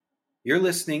You're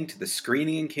listening to the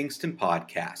Screening in Kingston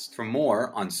podcast. For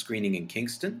more on Screening in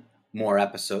Kingston, more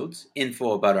episodes,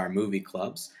 info about our movie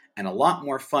clubs, and a lot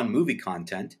more fun movie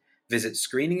content, visit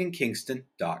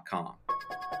screeninginkingston.com.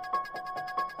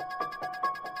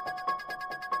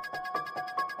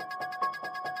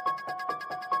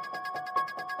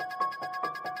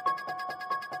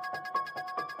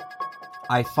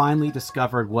 I finally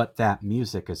discovered what that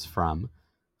music is from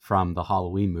the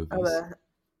Halloween movies.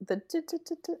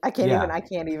 I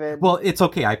can't even. Well, it's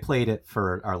okay. I played it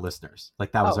for our listeners.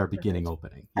 Like that was our beginning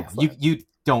opening. Yeah. You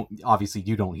don't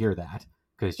hear that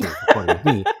because you're recording with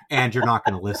me and you're not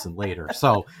going to listen later.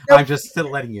 So nope. I'm just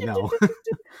still letting you know.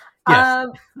 Yes.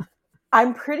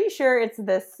 I'm pretty sure it's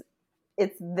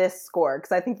this score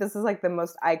because I think this is like the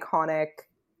most iconic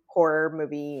horror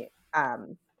movie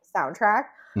soundtrack.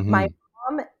 Mm-hmm. My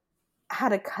mom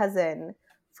had a cousin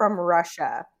from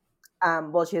Russia.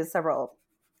 Well, she has several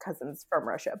cousins from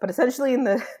Russia, but essentially in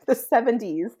the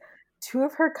 70s, two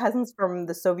of her cousins from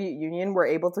the Soviet Union were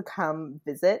able to come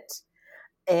visit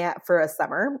for a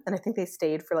summer, and I think they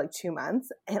stayed for like 2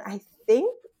 months, and I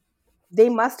think they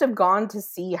must have gone to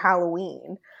see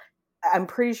Halloween. I'm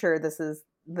pretty sure this is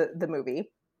the movie,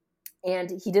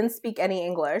 and he didn't speak any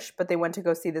English, but they went to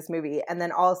go see this movie, and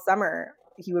then all summer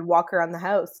he would walk around the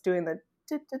house doing the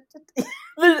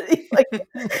like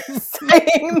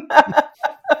singing,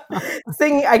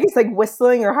 I guess, like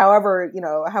whistling or however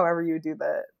you do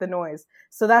the noise.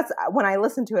 So that's when I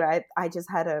listened to it, I just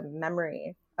had a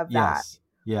memory of that.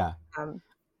 Yeah.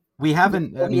 We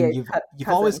haven't. I mean,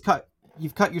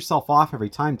 you've cut yourself off every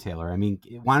time, Taylor. I mean,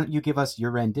 why don't you give us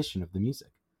your rendition of the music?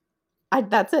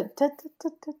 That's it. Okay.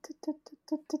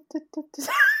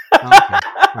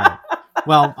 Right.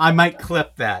 Well, I might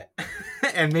clip that,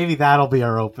 and maybe that'll be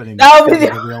our opening. That'll be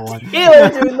the real one.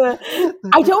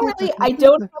 I don't have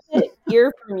an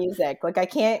ear for music. Like I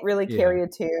can't really carry a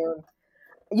tune.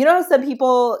 You know how some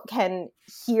people can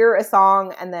hear a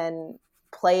song and then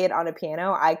play it on a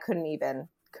piano? I could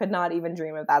not even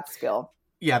dream of that skill.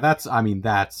 Yeah, that's an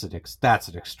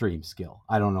extreme skill.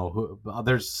 I don't know who.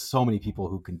 There's so many people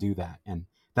who can do that, and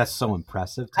that's so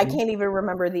impressive. I can't even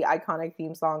remember the iconic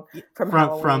theme song from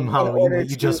Halloween that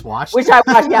you just watched, which I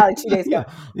watched like 2 days ago.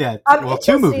 Yeah. Well,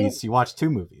 2 movies. You watched 2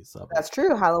 movies. So. That's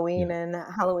true. Halloween and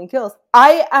Halloween Kills.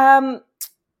 I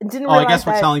didn't. I guess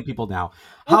we're telling people now.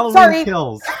 Halloween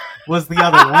Kills was the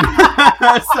other one.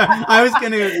 So I was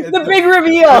gonna the big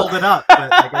reveal. Build it up,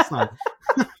 but I guess not.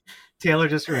 Taylor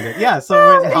just ruined it. Yeah.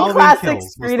 So Halloween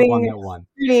Kills was the one that won.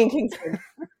 Screening in Kingston.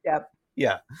 Yep.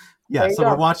 Yeah. Yeah, so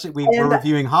we're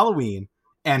reviewing Halloween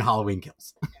and Halloween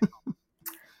Kills.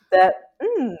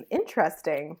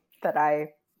 Interesting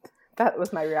that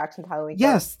was my reaction to Halloween Kills.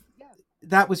 Yes,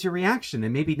 that was your reaction,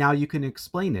 and maybe now you can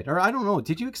explain it. Or I don't know,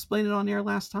 did you explain it on air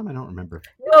last time? I don't remember.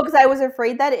 No, because I was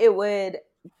afraid that it would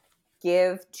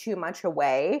give too much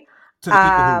away. To the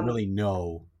people who really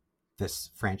know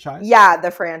this franchise? Yeah, the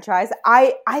franchise.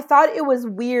 I thought it was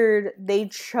weird they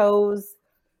chose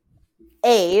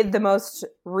the most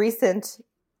recent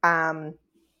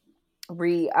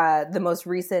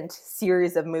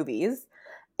series of movies,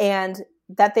 and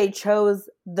that they chose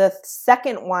the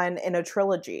second one in a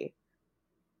trilogy.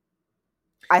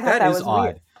 I thought that was odd.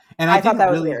 Weird. And I thought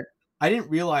that was weird. I didn't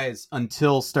realize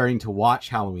until starting to watch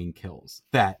Halloween Kills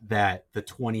that the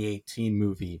 2018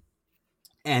 movie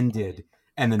ended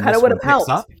and then this one picks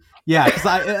up. Yeah, because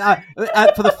I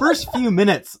for the first few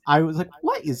minutes, I was like,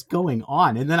 what is going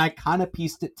on? And then I kind of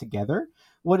pieced it together.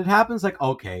 What had happened is like,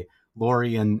 okay,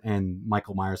 Laurie and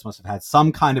Michael Myers must have had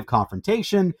some kind of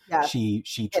confrontation. Yeah. She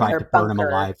tried to burn him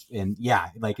alive. And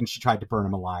she tried to burn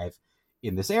him alive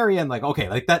in this area. And like, okay,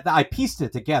 like that I pieced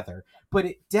it together. But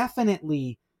it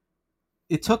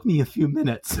took me a few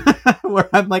minutes where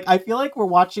I'm like, I feel like I'm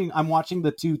watching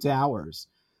the Two Towers.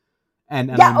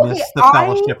 And I missed the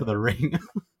Fellowship of the Ring.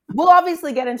 We'll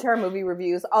obviously get into our movie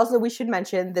reviews. Also, we should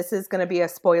mention this is going to be a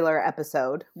spoiler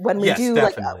episode. When we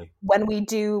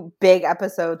do big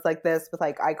episodes like this with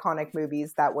like iconic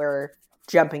movies that we're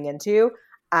jumping into,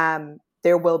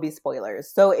 there will be spoilers.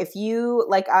 So if you,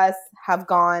 like us, have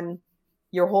gone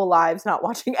your whole lives not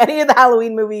watching any of the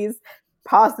Halloween movies,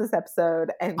 pause this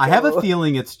episode and go. I have a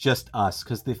feeling it's just us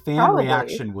because the fan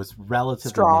reaction was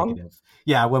relatively negative.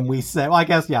 Yeah, when we said,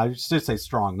 I should say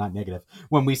strong, not negative.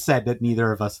 When we said that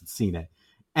neither of us had seen it,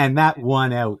 and that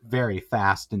won out very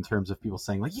fast in terms of people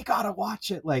saying like, you gotta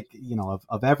watch it, like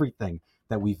of everything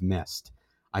that we've missed.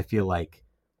 I feel like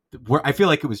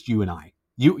it was you and I.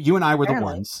 You and I were the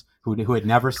ones who had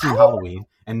never seen Halloween,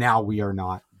 and now we are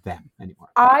not them anymore.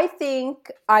 I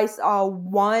think I saw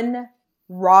one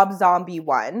Rob Zombie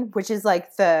one, which is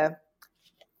like the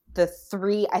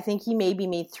three, I think he maybe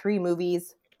made 3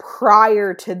 movies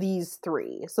prior to these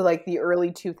 3. So like the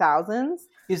early 2000s.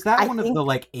 Is that one of the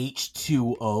like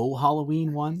H2O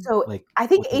Halloween one? So like I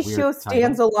think H2O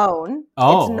stands alone.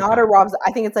 Oh, it's not a Rob.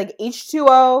 I think it's like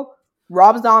H2O,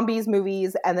 Rob Zombie's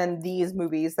movies, and then these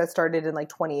movies that started in like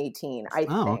 2018. I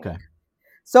think. Okay.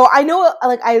 So I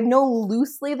know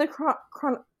loosely the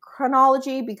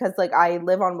chronology because like I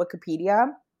live on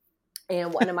Wikipedia,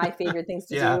 and one of my favorite things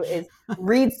to do is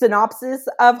read synopsis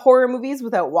of horror movies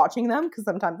without watching them because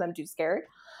sometimes I'm too scared.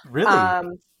 Really?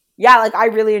 Yeah, like I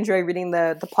really enjoy reading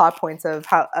the plot points of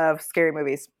scary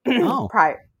movies.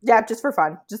 Yeah, just for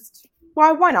fun. Just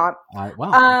why not?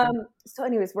 Wow. So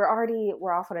anyways, we're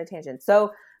off on a tangent.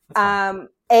 So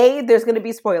A, there's going to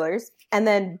be spoilers, and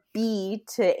then B,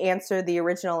 to answer the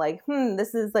original like,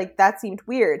 this is like, that seemed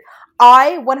weird.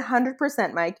 I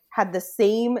 100%, Mike, had the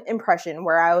same impression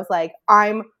where I was like,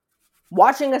 I'm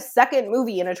watching a second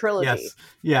movie in a trilogy. Yes.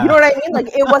 Yeah. You know what I mean? Like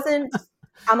it wasn't,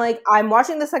 I'm like, I'm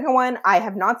watching the second one. I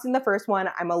have not seen the first one.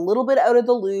 I'm a little bit out of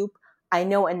the loop. I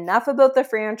know enough about the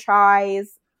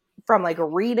franchise from like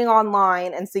reading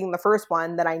online and seeing the first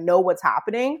one that I know what's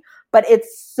happening, but it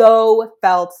so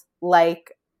felt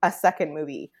like a second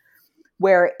movie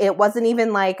where it wasn't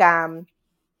even like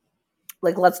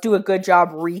let's do a good job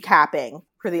recapping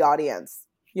for the audience.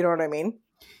 You know what I mean?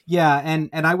 Yeah, and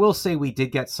I will say we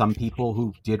did get some people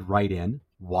who did write in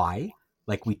why.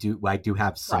 Like I do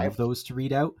have some of those to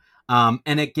read out.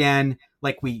 And again,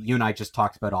 like you and I just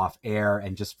talked about off air,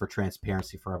 and just for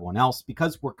transparency for everyone else,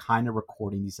 because we're kind of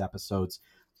recording these episodes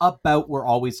we're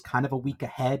always kind of a week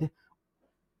ahead,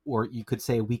 or you could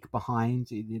say a week behind,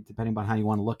 depending on how you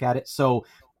want to look at it. So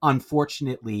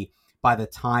unfortunately, by the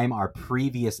time our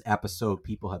previous episode,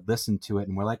 people had listened to it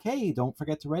and we're like, hey, don't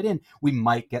forget to write in. We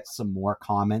might get some more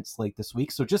comments like this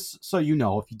week. So just so you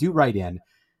know, if you do write in,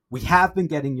 we have been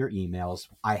getting your emails.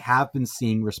 I have been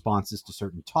seeing responses to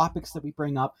certain topics that we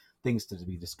bring up, things to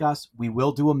be discussed. We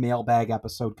will do a mailbag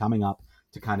episode coming up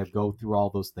to kind of go through all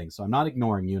those things. So I'm not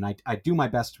ignoring you. And I do my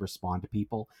best to respond to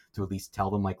people, to at least tell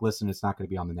them like, listen, it's not going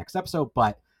to be on the next episode,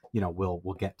 but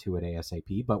we'll get to it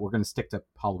ASAP, but we're going to stick to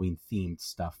Halloween themed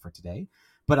stuff for today.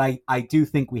 But I do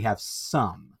think we have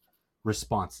some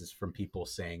responses from people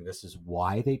saying this is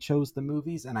why they chose the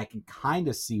movies, and I can kind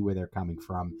of see where they're coming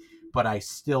from. But I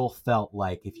still felt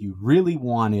like if you really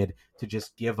wanted to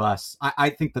just give us, I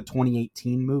think the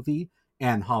 2018 movie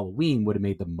and Halloween would have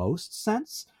made the most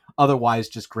sense. Otherwise,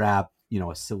 just grab,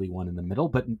 a silly one in the middle.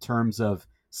 But in terms of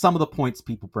some of the points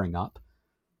people bring up,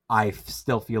 I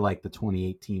still feel like the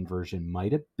 2018 version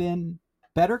might have been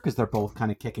better because they're both kind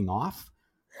of kicking off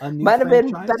a new might have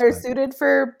been better suited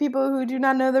for people who do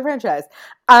not know the franchise.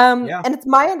 And it's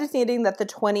my understanding that the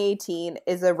 2018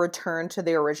 is a return to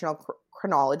the original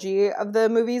chronology of the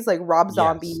movies, like Rob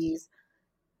Zombie's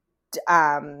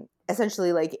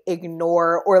essentially like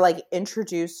ignore or like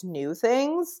introduce new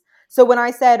things. So when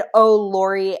I said, oh,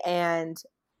 Laurie and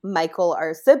Michael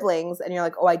are siblings, and you're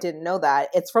like, oh, I didn't know that,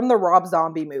 it's from the Rob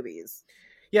Zombie movies.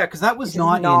 Yeah, because that was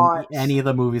not in any of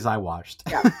the movies I watched.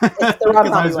 Yeah, it's the Rob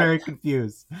Zombie I was very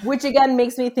confused. Which again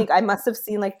makes me think I must have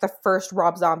seen like the first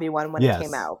Rob Zombie one when it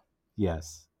came out.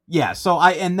 Yes. Yeah, so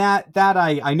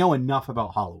I know enough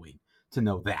about Halloween to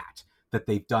know that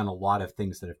they've done a lot of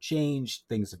things that have changed.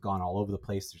 Things have gone all over the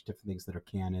place. There's different things that are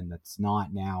canon that's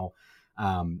not now.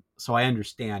 So I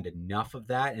understand enough of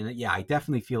that. And yeah, I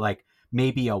definitely feel like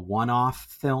maybe a one-off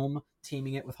film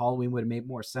teaming it with Halloween would have made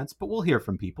more sense, but we'll hear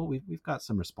from people. We've got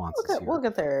some responses here. We'll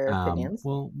get their opinions.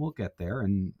 We'll get there.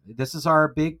 And this is our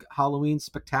big Halloween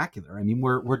spectacular. I mean,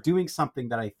 we're doing something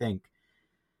that I think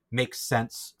makes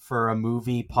sense for a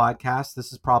movie podcast.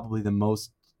 This is probably the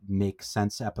most make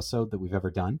sense episode that we've ever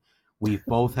done. We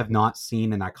both have not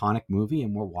seen an iconic movie,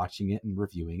 and we're watching it and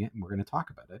reviewing it, and we're going to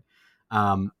talk about it.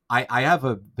 I have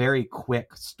a very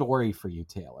quick story for you,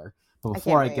 Taylor. But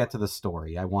before I get to the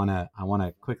story, I want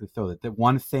to quickly throw that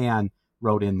one fan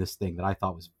wrote in this thing that I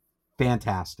thought was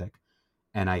fantastic,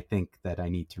 and I think that I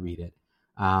need to read it.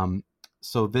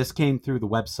 So this came through the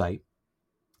website.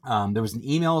 There was an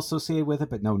email associated with it,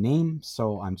 but no name,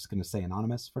 so I'm just going to say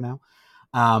anonymous for now.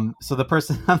 So the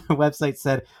person on the website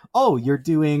said, "Oh, you're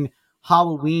doing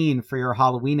Halloween for your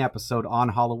Halloween episode on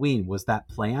Halloween. Was that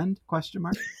planned?" ?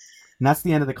 And that's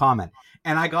the end of the comment.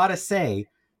 And I gotta say,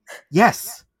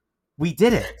 yes. We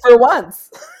did it for once.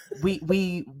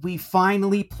 We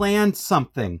finally planned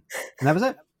something, and that was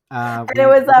it. And it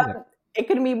was it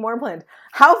could be more planned.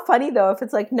 How funny though if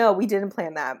it's like, no, we didn't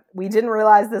plan that. We didn't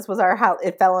realize this was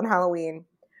it fell on Halloween.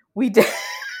 We did.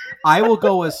 I will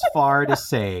go as far to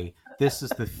say this is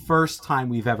the first time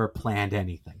we've ever planned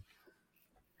anything.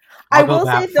 I will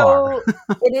say though,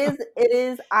 it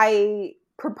is. I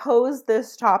proposed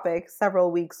this topic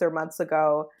several weeks or months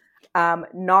ago,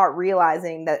 not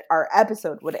realizing that our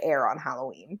episode would air on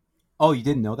Halloween. Oh, you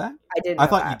didn't know that? I didn't. I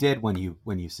thought you did when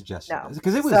you suggested it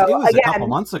because it was again, a couple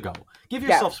months ago. Give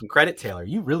yourself some credit, Taylor.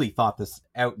 You really thought this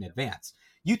out in advance.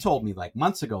 You told me like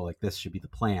months ago, like this should be the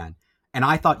plan, and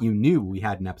I thought you knew we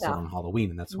had an episode on Halloween,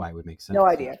 and that's why it would make sense. No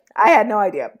idea. I had no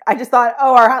idea. I just thought,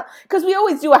 because we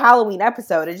always do a Halloween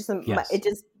episode. This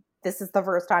is the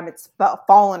first time it's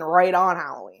fallen right on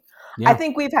Halloween. Yeah. I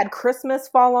think we've had Christmas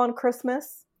fall on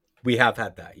Christmas. We have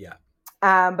had that, yeah.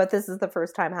 But this is the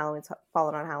first time Halloween's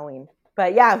fallen on Halloween.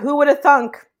 But yeah, who would have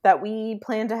thunk that we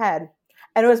planned ahead?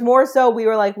 And it was more so we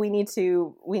were like, we need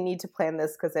to plan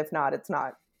this because if not,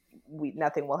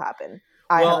 nothing will happen.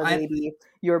 I have a baby.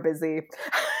 You're busy.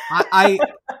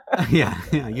 Yeah,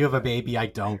 you have a baby. I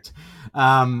don't.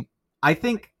 I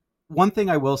think one thing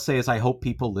I will say is I hope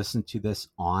people listen to this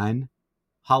on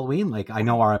Halloween. Like I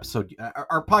know our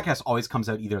podcast always comes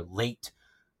out either late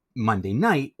Monday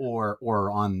night or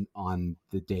on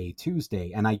the day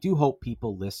Tuesday, and I do hope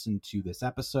people listen to this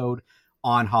episode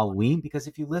on Halloween, because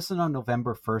if you listen on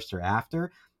November 1st or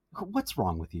after, what's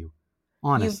wrong with you?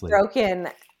 Honestly, you've broken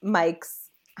Mike's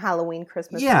Halloween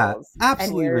Christmas rules.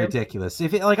 Absolutely ridiculous.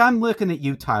 If I'm looking at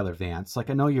you, Tyler Vance, like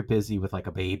I know you're busy with like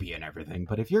a baby and everything,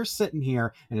 but if you're sitting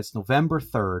here and it's November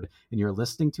 3rd and you're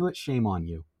listening to it, shame on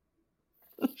you.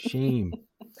 Shame.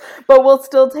 But we'll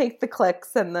still take the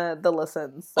clicks and the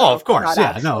listens. So of course.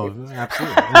 Yeah, no,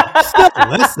 absolutely. Yeah. Still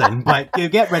listen, but you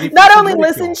get ready for not only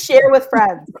listen, share with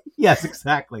friends. Yes,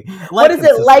 exactly. What is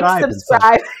it? Like,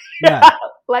 subscribe. Yeah.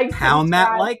 Like, pound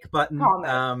subscribe, that like button.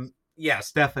 Comment.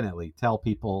 Yes, definitely. Tell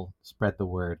people, spread the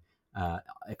word, et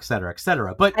cetera, et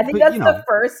cetera. But I think that's the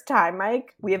first time,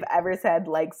 Mike, we have ever said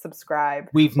like, subscribe.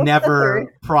 We've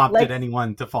never prompted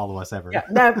anyone to follow us ever. Yeah,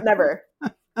 never.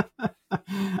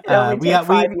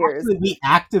 We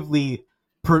actively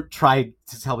tried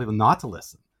to tell people not to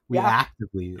listen. We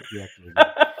actively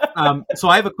so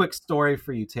I have a quick story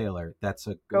for you, Taylor. That's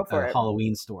a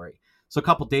Halloween story. So a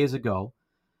couple days ago,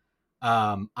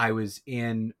 I was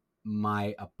in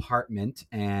my apartment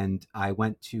and I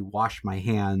went to wash my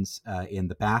hands in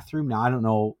the bathroom. Now I don't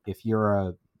know if you're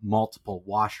a multiple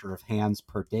washer of hands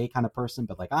per day kind of person,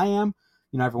 but like I am,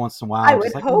 every once in a while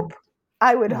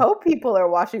I would hope people are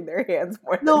washing their hands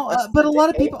more. But a lot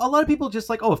of people just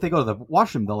like, if they go to the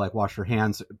washroom, they'll like wash their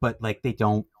hands, but like they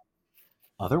don't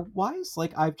otherwise.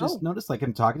 Like I've just noticed, like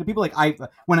I'm talking to people, like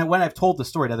when I've told the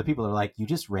story to other people, they're like, you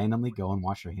just randomly go and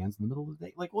wash your hands in the middle of the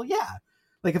day. Like, well, yeah.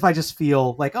 Like if I just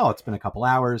feel like, it's been a couple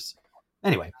hours.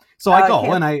 Anyway, so I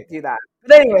go and I do that.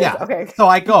 But anyways, okay. So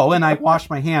I go and I wash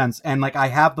my hands and like I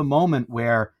have the moment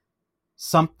where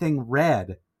something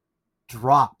red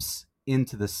drops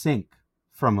into the sink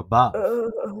from above.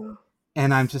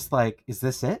 And I'm just like, is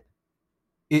this it?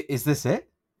 Is this it?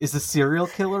 Is the serial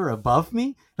killer above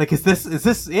me? Like, is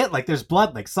this it? Like there's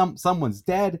blood, like someone's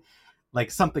dead, like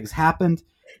something's happened.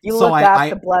 You look up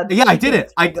the blood. Yeah, I did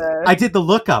it. I did the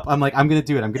lookup. I'm like, I'm going to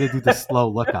do it. I'm going to do the slow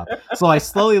lookup. So I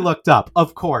slowly looked up.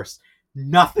 Of course,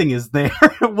 nothing is there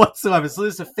whatsoever. So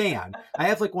there's a fan. I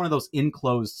have like one of those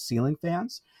enclosed ceiling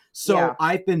fans. So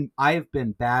I have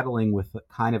been battling with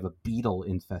kind of a beetle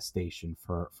infestation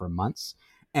for months.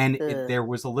 And there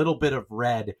was a little bit of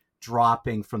red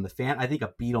dropping from the fan. I think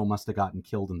a beetle must have gotten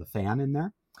killed in the fan in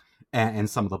there. And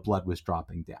some of the blood was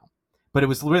dropping down. But it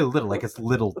was really little, like it's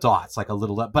little dots, like a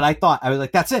little. But I was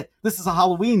like, that's it. This is a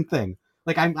Halloween thing.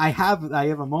 Like I have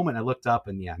a moment. I looked up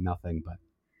and nothing. But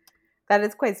that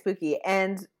is quite spooky.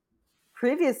 And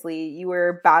previously, you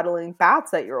were battling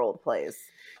bats at your old place.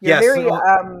 You're very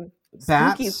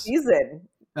spooky season.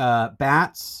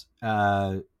 Bats,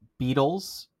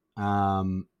 beetles,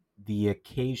 the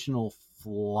occasional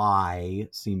fly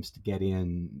seems to get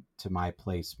in to my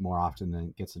place more often than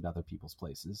it gets into other people's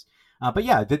places. But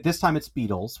yeah, this time it's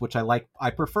beetles, which I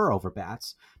prefer over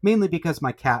bats, mainly because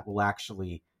my cat will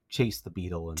actually chase the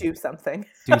beetle and do something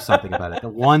about it. The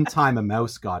one time a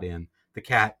mouse got in, the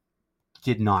cat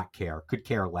did not care, could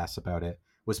care less about it,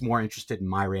 was more interested in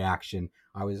my reaction.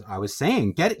 I was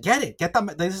saying, get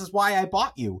them. This is why I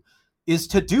bought you, is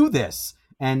to do this.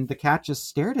 And the cat just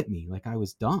stared at me like I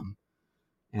was dumb.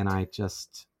 And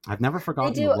I've never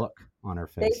forgotten the look on her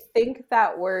face. They think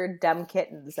that we're dumb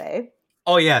kittens, eh?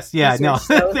 Oh, yes. Yeah, no.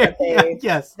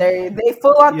 Yes. They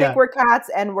full on think we're cats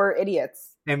and we're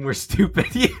idiots. And we're stupid.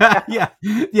 Yeah.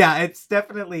 It's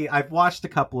definitely, I've watched a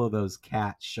couple of those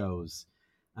cat shows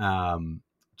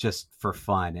just for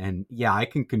fun. And yeah, I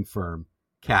can confirm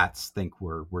cats think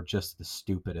we're just the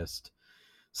stupidest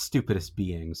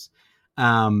beings.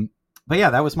 But But yeah,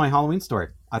 that was my Halloween story.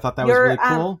 I thought that was really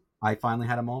cool. I finally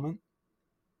had a moment.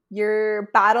 Your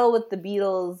battle with the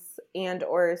Beatles and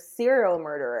or serial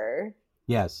murderer.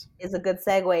 Yes. Is a good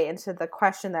segue into the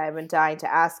question that I've been dying to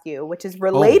ask you, which is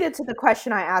related to the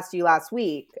question I asked you last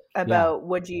week about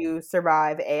would you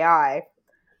survive AI?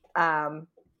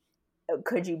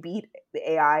 Could you beat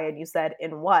the AI? And you said,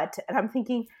 in what? And I'm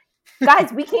thinking,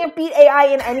 guys, we can't beat AI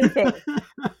in anything.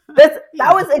 That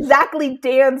was exactly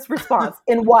Dan's response.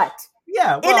 In what?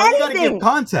 Yeah, well, you got to give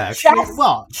context.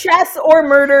 Chess or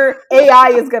murder,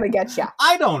 AI is going to get you.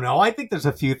 I don't know. I think there's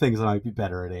a few things that might be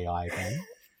better at AI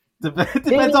than.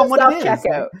 Depends on what it is.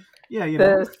 Like, yeah, you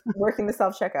know. Working the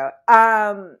self-checkout.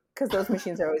 Because those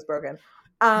machines are always broken.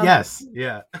 Yes,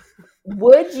 yeah.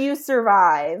 Would you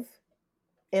survive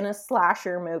in a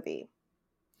slasher movie?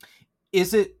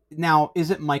 Is it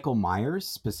Michael Myers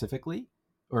specifically?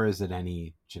 Or is it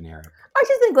any generic? I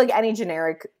just think like any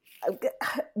generic.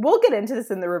 We'll get into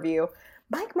this in the review.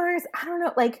 Mike Myers, I don't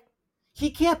know, like... He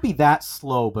can't be that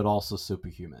slow, but also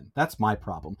superhuman. That's my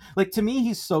problem. Like, to me,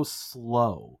 he's so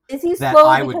slow. Is he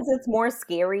slow because it's more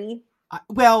scary?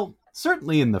 Well,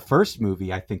 certainly in the first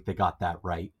movie, I think they got that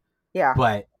right. Yeah.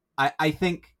 But I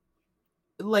think,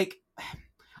 like...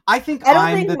 I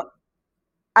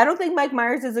don't think Mike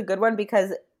Myers is a good one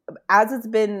because, as it's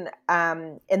been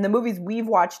in the movies we've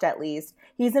watched at least,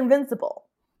 he's invincible.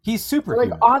 He's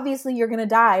superhuman. Like, obviously, you're gonna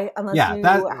die unless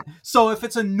you. So if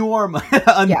it's a normal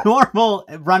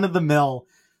run-of-the-mill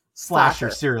slasher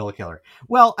serial killer,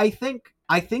 well, I think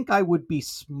I would be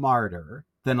smarter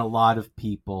than a lot of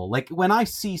people. Like when I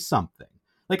see something,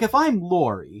 like if I'm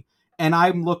Lori and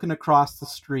I'm looking across the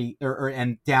street,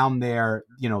 and down there,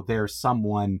 you know, there's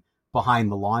someone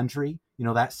behind the laundry. You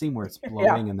know that scene where it's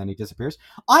blowing and then he disappears.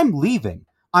 I'm leaving.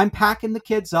 I'm packing the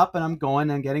kids up and I'm going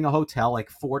and getting a hotel like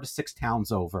 4 to 6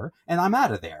 towns over and I'm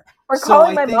out of there. Or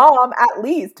calling my mom at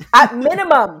least, at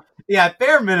minimum. Yeah, at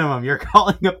bare minimum, you're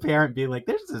calling a parent being like,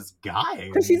 there's this guy.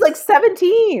 Because she's like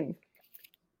 17.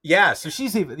 Yeah, so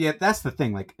she's even, that's the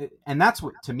thing. Like, and that's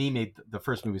what to me made the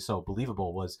first movie so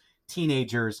believable was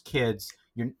teenagers, kids,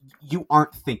 you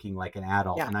aren't thinking like an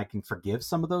adult and I can forgive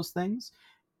some of those things.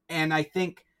 And I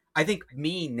think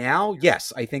me now,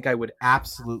 yes, I think I would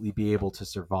absolutely be able to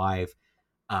survive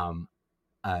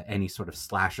any sort of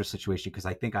slasher situation because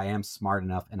I think I am smart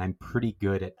enough and I'm pretty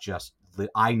good at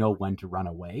I know when to run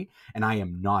away and I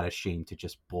am not ashamed to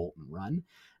just bolt and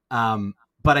run.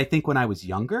 But I think when I was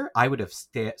younger, I would have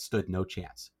stood no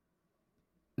chance.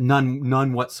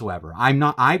 None whatsoever.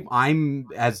 I'm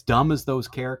as dumb as those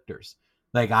characters.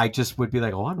 Like, I just would be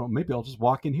like, oh, I don't know, maybe I'll just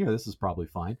walk in here. This is probably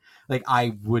fine. Like,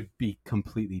 I would be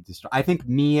completely destroyed. I think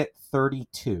me at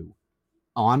 32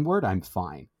 onward, I'm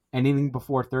fine. Anything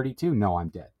before 32, no, I'm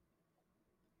dead.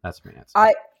 That's my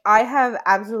answer. I have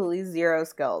absolutely zero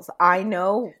skills. I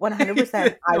know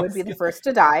 100% I would be the first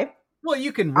to die. Well,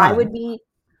 you can run. I would be...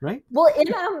 Right? Well, in...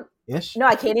 Ish? No,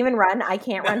 I can't even run. I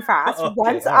can't run fast. Okay,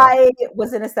 Once I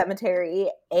was in a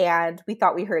cemetery and we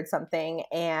thought we heard something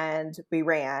and we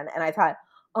ran and I thought,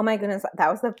 oh my goodness, that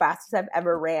was the fastest I've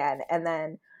ever ran. And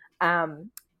then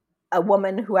a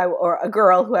woman or a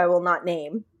girl who I will not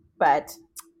name, but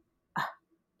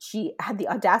she had the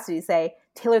audacity to say,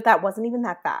 Taylor, that wasn't even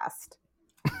that fast.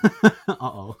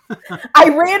 Uh-oh. I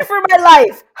ran for my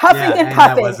life, huffing and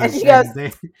puffing. And she goes...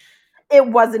 It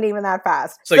wasn't even that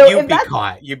fast. So you'd be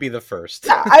caught. You'd be the first.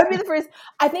 Yeah, I would be the first.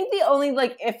 I think the only,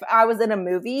 like, if I was in a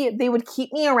movie, they would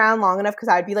keep me around long enough because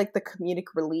I'd be, like, the comedic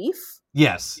relief.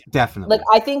 Yes, definitely. Like,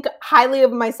 I think highly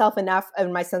of myself enough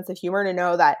and my sense of humor to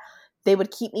know that they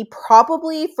would keep me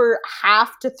probably for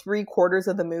half to 3/4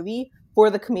 of the movie for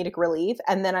the comedic relief,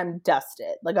 and then I'm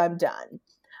dusted. Like, I'm done.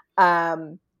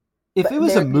 If it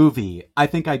was a movie, I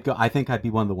think I'd be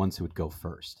one of the ones who would go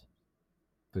first.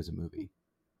 If it was a movie.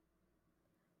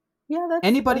 Yeah,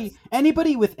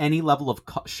 anybody with any level of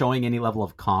showing any level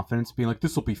of confidence, being like,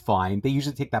 "This will be fine." They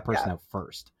usually take that person out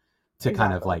first to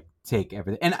kind of like take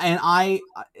everything. And I,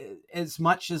 as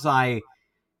much as I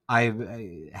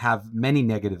have many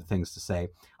negative things to say,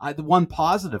 the one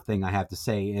positive thing I have to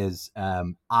say is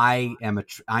I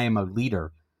am a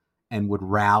leader and would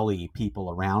rally people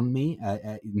around me,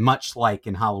 much like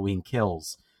in Halloween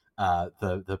Kills.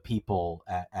 The people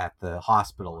at the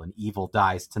hospital and Evil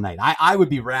Dies Tonight. I would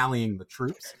be rallying the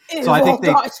troops. So I think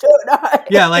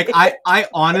I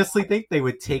honestly think they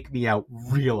would take me out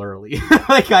real early.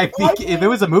 Like I think if it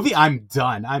was a movie, I'm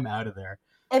done. I'm out of there.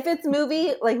 If it's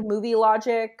movie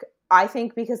logic, I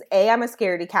think because I'm a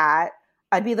scaredy cat,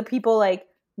 I'd be the people like,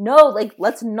 no, like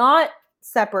let's not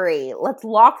separate. Let's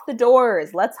lock the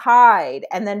doors. Let's hide.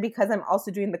 And then because I'm also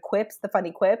doing the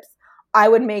funny quips, I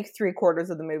would make 3/4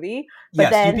 of the movie. But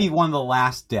yes, then, you'd be one of the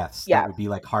last deaths. Yeah. That would be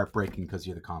like heartbreaking because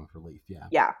you're the comic relief. Yeah.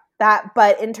 Yeah.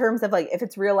 But in terms of like, if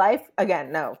it's real life,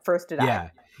 again, no, first to die. Yeah.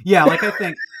 Yeah. Like I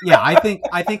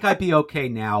think I'd be okay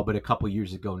now, but a couple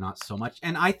years ago, not so much.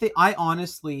 And I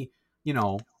honestly,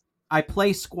 I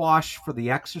play squash for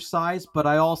the exercise, but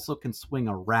I also can swing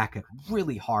a racket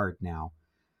really hard now.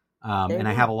 And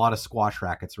I have a lot of squash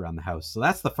rackets around the house. So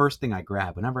that's the first thing I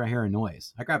grab. Whenever I hear a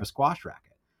noise, I grab a squash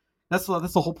racket. That's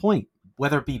the whole point.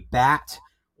 Whether it be bat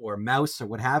or mouse or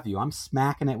what have you, I'm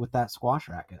smacking it with that squash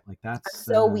racket. Like that's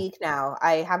I'm so weak now.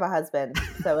 I have a husband,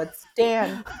 so it's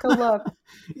Dan. Go look.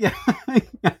 Yeah.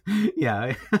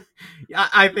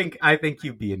 I think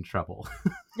you'd be in trouble.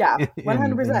 Yeah,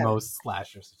 100%. in most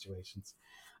slasher situations.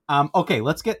 Okay,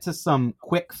 let's get to some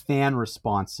quick fan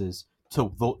responses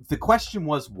to the question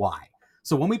was why.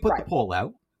 So when we put the poll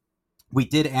out, we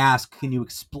did ask, can you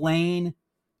explain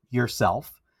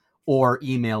yourself? Or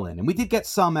email in. And we did get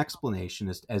some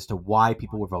explanation as to why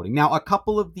people were voting. Now, a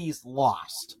couple of these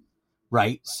lost,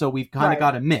 right? So we've kind of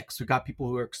got a mix. We've got people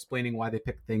who are explaining why they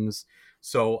picked things.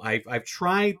 So I've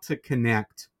tried to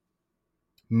connect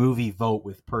movie vote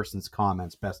with person's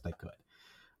comments best I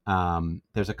could.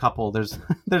 There's a couple.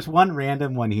 There's one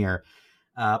random one here.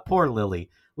 Poor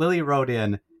Lily. Lily wrote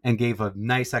in and gave a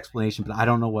nice explanation, but I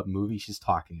don't know what movie she's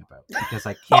talking about because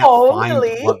I can't find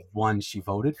what one she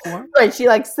voted for. Right, she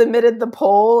like submitted the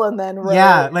poll and then wrote...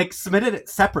 Yeah, like submitted it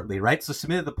separately, right? So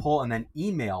submitted the poll and then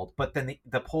emailed, but then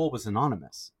the poll was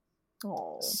anonymous.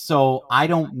 Oh. So I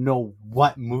don't know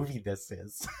what movie this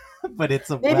is, but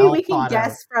it's maybe we can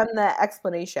guess from the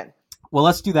explanation. Well,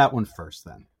 let's do that one first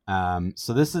then.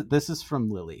 So this is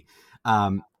from Lily.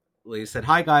 Lily said,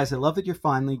 "Hi guys, I love that you're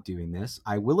finally doing this.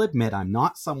 I will admit I'm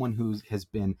not someone who has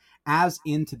been as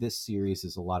into this series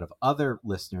as a lot of other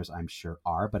listeners I'm sure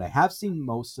are, but I have seen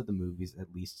most of the movies,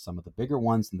 at least some of the bigger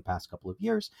ones in the past couple of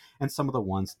years, and some of the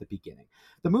ones at the beginning.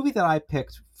 The movie that I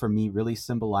picked for me really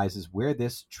symbolizes where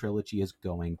this trilogy is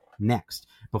going next.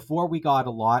 Before we got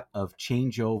a lot of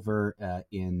changeover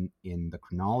in the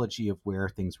chronology of where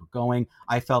things were going,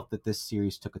 I felt that this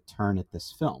series took a turn at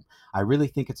this film. I really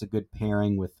think it's a good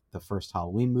pairing with the first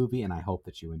Halloween movie, and I hope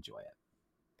that you enjoy it."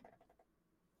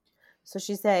 So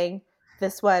she's saying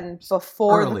this one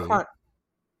before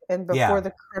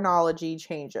the chronology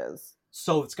changes.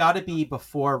 So it's got to be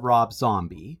before Rob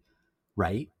Zombie,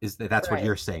 right? That's what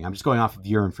you're saying? I'm just going off of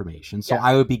your information. So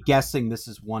I would be guessing this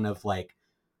is one of like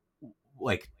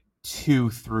 2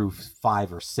 through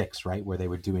 5 or 6, right? Where they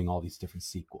were doing all these different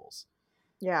sequels.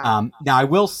 Yeah. Now I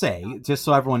will say, just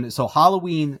so everyone, so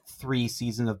Halloween 3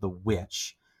 Season of the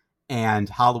Witch and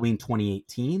Halloween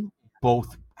 2018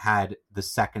 both had the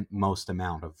second most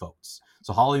amount of votes.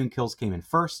 So Halloween Kills came in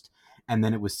first, and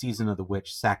then it was Season of the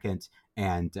Witch second,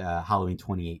 and Halloween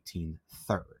 2018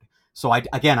 third. So I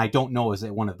don't know, is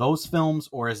it one of those films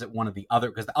or is it one of the other,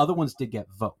 because the other ones did get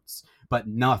votes, but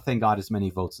nothing got as many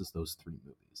votes as those 3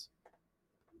 movies.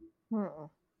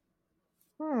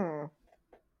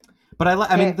 But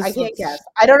I mean, I can't guess.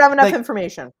 I don't have enough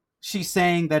information. She's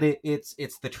saying that it's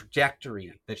the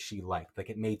trajectory that she liked.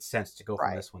 Like it made sense to go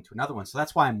from this one to another one. So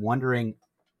that's why I'm wondering,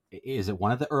 is it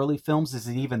one of the early films? Is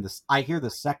it even this? I hear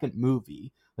the second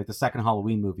movie, like the second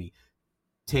Halloween movie,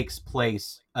 takes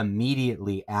place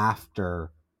immediately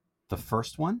after the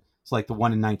first one. So like the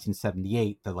one in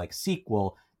 1978, the like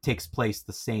sequel takes place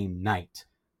the same night,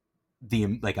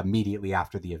 immediately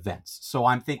after the events. So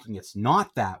I'm thinking it's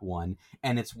not that one,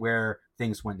 and it's where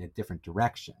things went in a different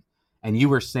direction. And you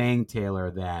were saying, Taylor,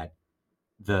 that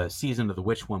the Season of the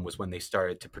Witch one was when they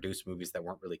started to produce movies that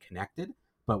weren't really connected,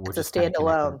 but were just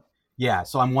standalone. Yeah,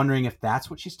 so I'm wondering if that's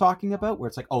what she's talking about, where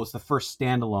it's like, oh, it's the first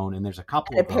standalone, and there's a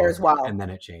couple of those, pairs well, and then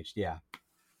it changed. Yeah.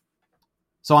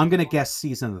 So I'm going to guess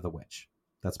Season of the Witch.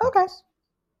 That's my guess.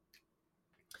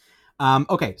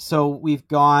 Okay, so we've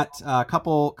got a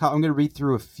couple. I'm going to read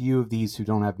through a few of these who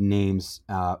don't have names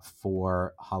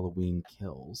for Halloween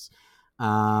Kills.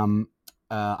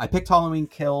 I picked Halloween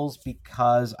Kills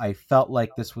because I felt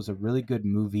like this was a really good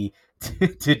movie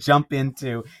to jump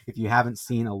into if you haven't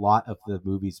seen a lot of the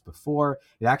movies before.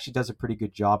 It actually does a pretty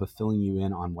good job of filling you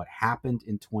in on what happened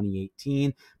in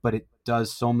 2018, but it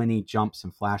does so many jumps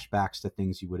and flashbacks to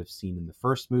things you would have seen in the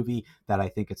first movie that I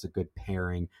think it's a good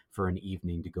pairing for an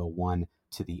evening to go one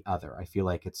to the other. I feel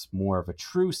like it's more of a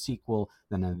true sequel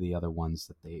than any of the other ones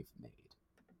that they've made.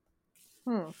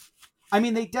 I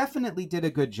mean, they definitely did a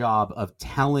good job of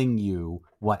telling you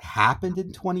what happened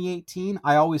in 2018.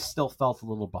 I always still felt a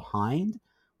little behind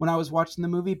when I was watching the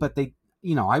movie, but they,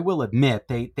 I will admit,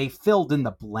 they filled in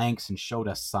the blanks and showed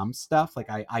us some stuff. Like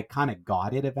I kind of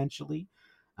got it eventually.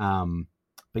 But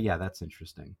yeah, that's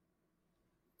interesting.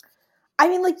 I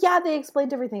mean, like, yeah, they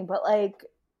explained everything, but like,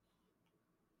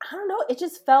 I don't know, it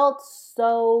just felt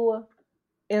so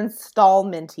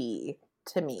installment-y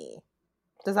to me.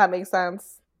 Does that make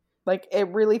sense? Like, it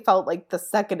really felt like the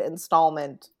second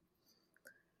installment.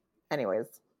 Anyways,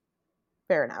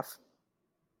 fair enough.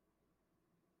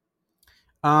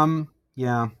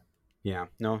 Yeah.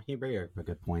 No, you bring a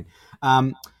good point.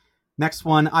 Next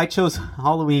one, I chose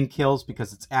Halloween Kills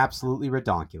because it's absolutely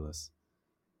redonkulous.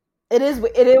 It is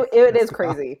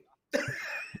crazy.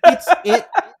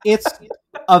 It's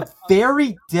a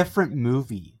very different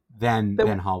movie than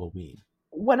Halloween.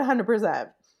 100%.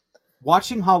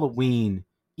 Watching Halloween,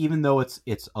 even though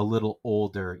it's a little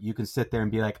older, you can sit there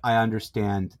and be like, I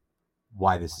understand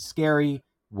why this is scary,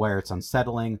 where it's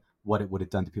unsettling, what it would have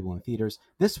done to people in theaters.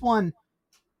 This one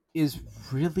is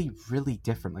really, really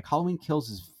different. Like, Halloween Kills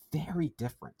is very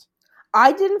different.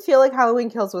 I didn't feel like Halloween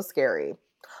Kills was scary.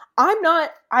 I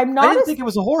didn't think it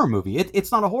was a horror movie.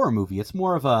 It's not a horror movie. It's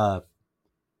more of a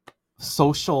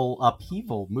social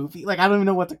upheaval movie. Like, I don't even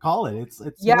know what to call it. It's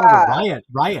more of a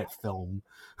riot film.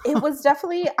 It was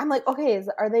definitely, I'm like, okay,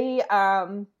 are they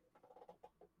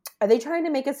trying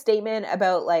to make a statement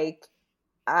about like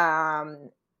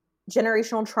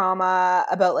generational trauma,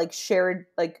 about like shared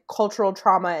like cultural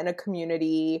trauma in a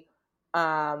community,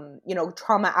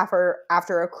 trauma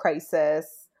after a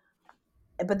crisis?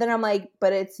 But then I'm like,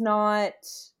 but it's not,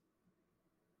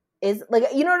 is like,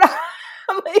 you know what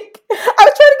I'm like, I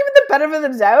was trying to give it the benefit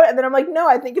of the doubt, and then I'm like, no,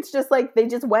 I think it's just like they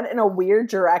just went in a weird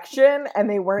direction and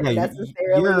they weren't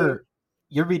necessarily.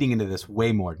 You're reading into this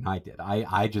way more than I did.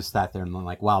 I just sat there and I'm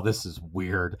like, wow, this is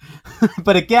weird.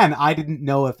 But again, I didn't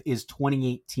know if is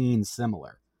 2018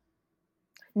 similar.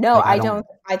 No, like, I don't.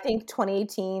 I think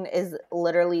 2018 is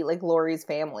literally like Laurie's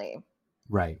family.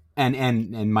 Right.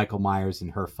 And Michael Myers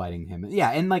and her fighting him.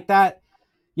 Yeah, and like that.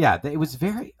 Yeah, it was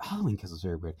very Halloween Kills was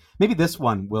very weird. Maybe this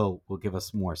one will give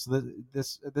us more. So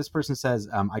this person says,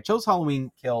 I chose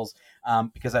Halloween Kills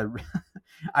because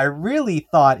I really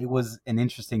thought it was an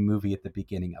interesting movie at the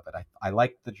beginning of it. I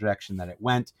liked the direction that it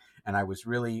went, and I was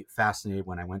really fascinated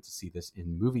when I went to see this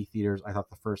in movie theaters. I thought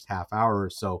the first half hour or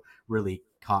so really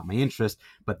caught my interest,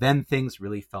 but then things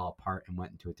really fell apart and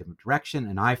went into a different direction.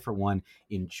 And I, for one,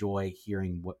 enjoy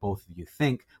hearing what both of you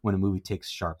think when a movie takes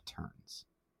sharp turns.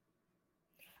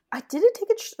 Did it take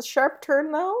a sharp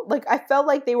turn though? Like, I felt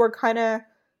like they were kind of.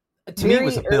 To me, it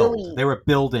was a build. Early. They were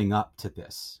building up to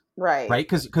this, right?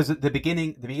 Because at the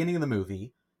beginning of the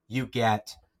movie, you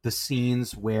get the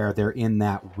scenes where they're in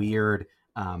that weird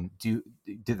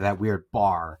that weird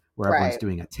bar where everyone's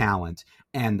doing a talent,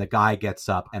 and the guy gets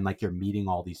up and like you're meeting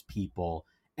all these people,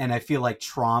 and I feel like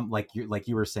trauma, like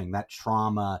you were saying, that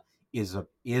trauma is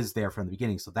there from the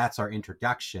beginning. So that's our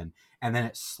introduction, and then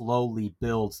it slowly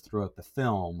builds throughout the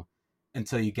film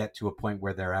until you get to a point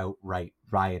where they're outright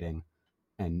rioting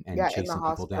and chasing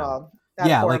people down.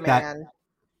 Like man. That.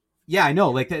 Yeah, I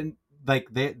know. Like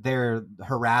they're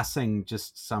harassing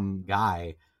just some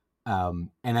guy, and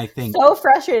I think so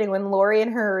frustrating when Laurie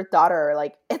and her daughter are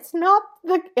like, it's not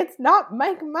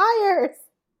Mike Myers.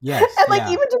 Yes, and like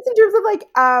even just in terms of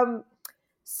like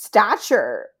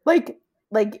stature, like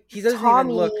he doesn't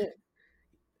Tommy, even look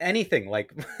anything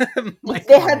like Mike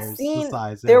they Myers, had seen the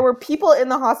size, there were people in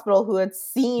the hospital who had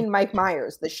seen Mike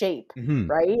Myers, the shape,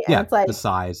 right? And yeah, it's like the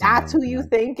size, that's who you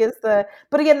think is the.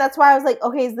 But again, that's why I was like,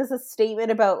 okay, is this a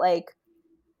statement about like,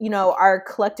 our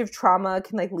collective trauma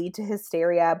can like lead to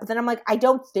hysteria? But then I'm like, I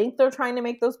don't think they're trying to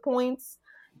make those points,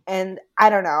 and I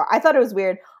don't know. I thought it was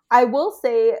weird. I will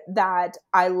say that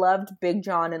I loved Big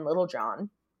John and Little John.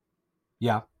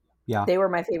 Yeah, they were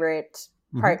my favorite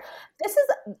part. This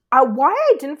is why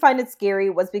I didn't find it scary,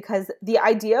 was because the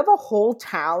idea of a whole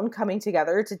town coming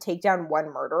together to take down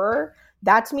one murderer,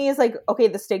 that to me is like, okay,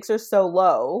 the stakes are so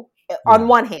low on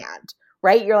one hand,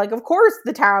 right? You're like, of course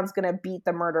the town's going to beat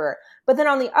the murderer. But then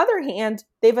on the other hand,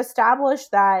 they've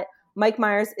established that Mike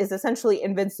Myers is essentially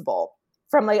invincible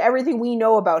from like everything we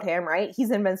know about him, right?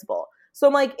 He's invincible. So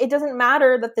I'm like, it doesn't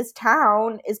matter that this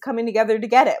town is coming together to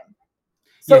get him.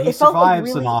 So he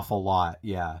survives like an awful lot.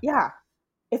 Yeah. Yeah.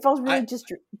 It felt really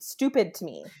just stupid to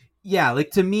me. Yeah,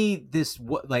 like to me, this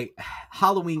like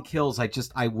Halloween Kills,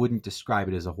 I wouldn't describe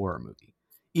it as a horror movie,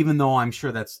 even though I'm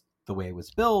sure that's the way it was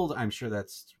billed. I'm sure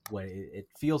that's what it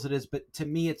feels it is, but to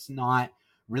me, it's not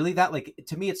really that. Like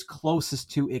to me, it's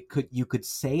closest to you could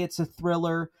say it's a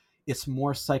thriller. It's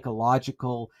more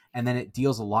psychological, and then it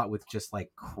deals a lot with just like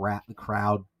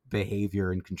crowd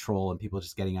behavior and control and people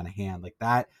just getting out of hand. Like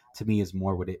that to me is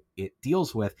more what it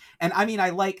deals with. And I mean, I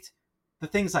liked. The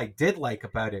things I did like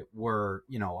about it were,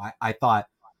 I thought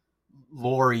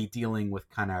Laurie dealing with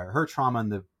kind of her trauma in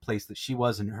the place that she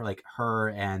was, and her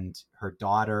and her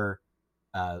daughter,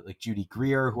 like Judy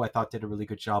Greer, who I thought did a really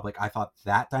good job. Like I thought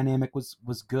that dynamic was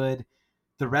good.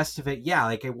 The rest of it, yeah,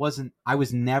 like I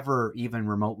was never even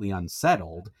remotely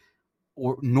unsettled,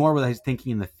 nor was I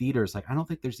thinking in the theaters, like, I don't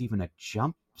think there's even a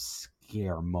jump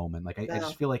scare moment. Like I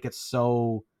just feel like it's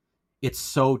so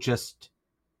just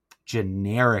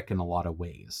generic in a lot of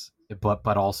ways,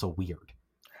 but also weird.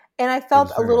 And I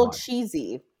felt a little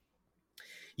cheesy.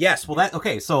 Yes, well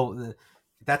so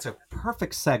that's a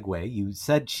perfect segue. You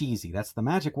said cheesy. That's the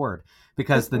magic word,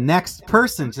 because the next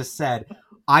person just said,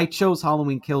 I chose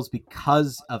Halloween Kills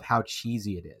because of how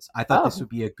cheesy it is. I thought this would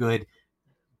be a good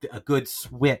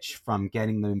switch from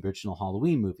getting the original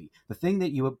Halloween movie. The thing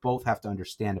that you both have to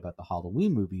understand about the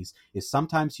Halloween movies is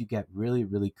sometimes you get really,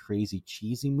 really crazy,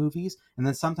 cheesy movies, and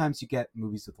then sometimes you get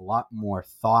movies with a lot more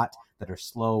thought that are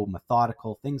slow,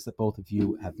 methodical, things that both of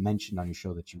you have mentioned on your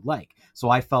show that you like.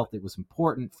 So I felt it was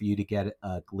important for you to get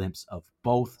a glimpse of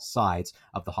both sides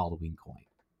of the Halloween coin.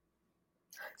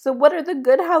 So what are the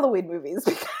good Halloween movies?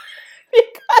 Because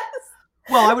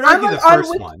well, I would argue the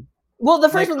first one. Well, the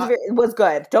first one was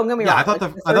good. Don't get me wrong. I thought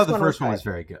the first one was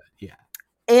very good. Yeah.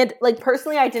 And like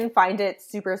personally, I didn't find it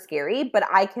super scary, but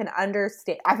I can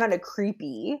understand. I found it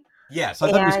creepy. Yeah, so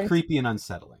I thought it was creepy and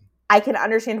unsettling. I can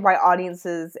understand why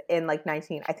audiences in like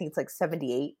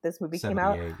 78, this movie came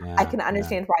out. Yeah, I can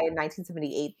understand why in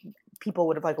 1978 people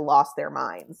would have like lost their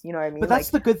minds. You know what I mean? But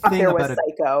that's the good thing about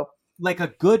Psycho. Like a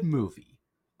good movie,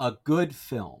 a good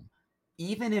film,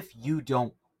 even if you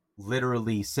don't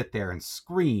literally sit there and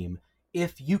scream,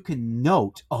 if you can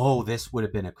note, oh, this would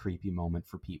have been a creepy moment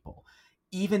for people,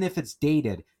 even if it's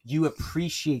dated, you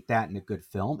appreciate that in a good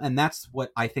film. And that's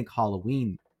what I think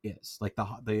Halloween is. Like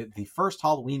the first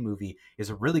Halloween movie is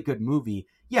a really good movie.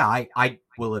 Yeah, I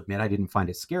will admit I didn't find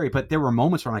it scary, but there were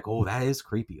moments where I'm like, oh, that is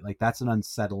creepy. Like that's an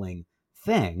unsettling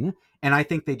thing. And I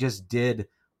think they just did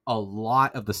a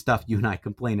lot of the stuff you and I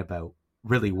complain about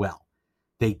really well.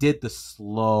 They did the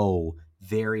slow,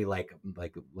 very like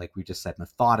we just said,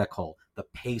 methodical. The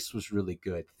pace was really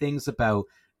good. Things about,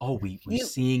 we're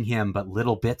seeing him, but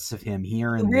little bits of him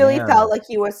here and really there. Felt like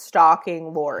he was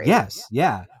stalking Laurie. Yes,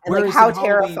 yeah. And like how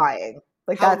terrifying.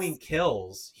 Like Halloween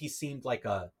Kills, he seemed like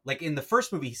in the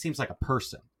first movie, he seems like a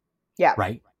person. Yeah.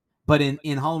 Right? But in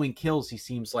Halloween Kills, he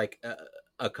seems like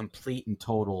a complete and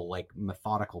total like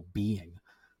methodical being.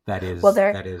 That is,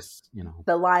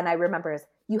 the line I remember is,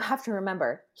 you have to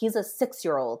remember, he's a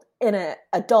 6-year-old in an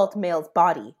adult male's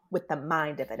body with the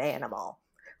mind of an animal.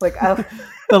 Like,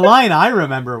 the line I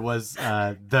remember was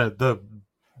the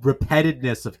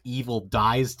repetitiveness of Evil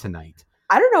Dies Tonight.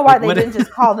 I don't know why they didn't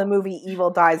just call the movie Evil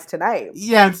Dies Tonight.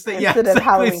 Yeah, instead of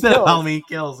Halloween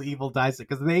Kills, Evil Dies,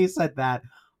 because they said that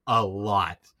a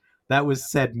lot. That was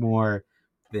said more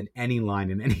than any line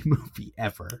in any movie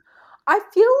ever. I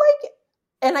feel like,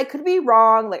 and I could be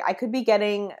wrong, like I could be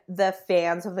getting the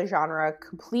fans of the genre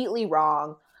completely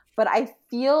wrong, but I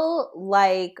feel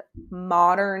like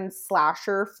modern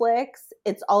slasher flicks,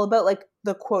 it's all about like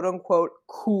the quote unquote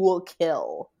cool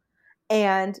kill.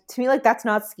 And to me, like that's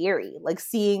not scary. Like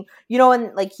seeing,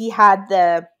 and like he had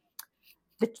the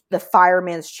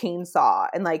fireman's chainsaw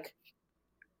and like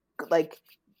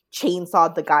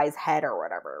chainsawed the guy's head or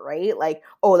whatever, right? Like,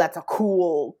 oh, that's a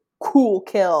cool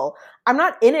kill. I'm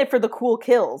not in it for the cool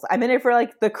kills. I'm in it for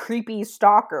like the creepy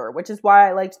stalker, which is why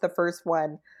I liked the first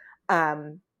one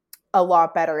a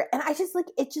lot better. And I just like,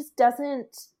 it just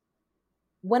doesn't,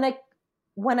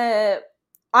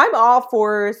 I'm all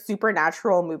for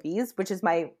supernatural movies, which is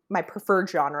my preferred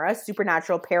genre,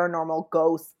 supernatural, paranormal,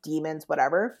 ghosts, demons,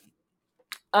 whatever.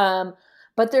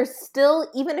 But there's still,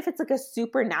 even if it's like a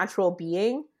supernatural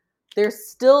being, there's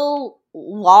still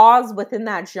laws within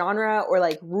that genre or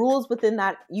like rules within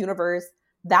that universe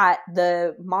that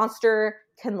the monster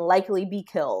can likely be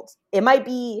killed. It might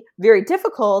be very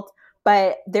difficult,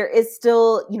 but there is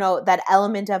still, that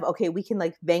element of, okay, we can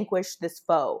like vanquish this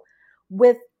foe.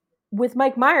 With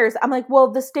Mike Myers, I'm like,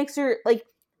 well, the stakes are like,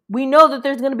 we know that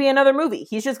there's going to be another movie.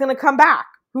 He's just going to come back.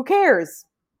 Who cares?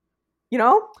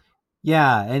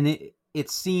 Yeah. And it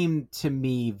seemed to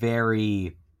me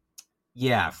very,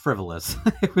 frivolous.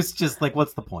 It was just like,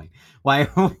 what's the point? Why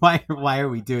are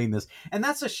we doing this? And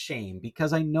that's a shame,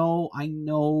 because I know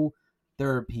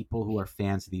there are people who are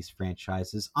fans of these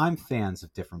franchises. I'm fans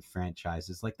of different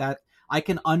franchises like that. I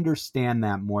can understand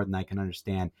that more than I can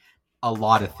understand a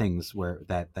lot of things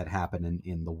that happen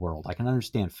in the world. I can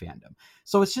understand fandom.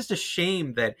 So it's just a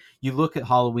shame that you look at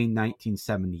Halloween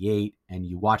 1978 and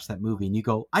you watch that movie and you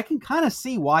go, I can kind of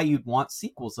see why you'd want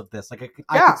sequels of this. Like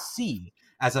I could see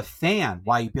as a fan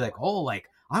why you'd be like, oh, like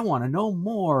I want to know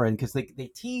more. And because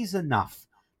they tease enough,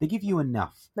 they give you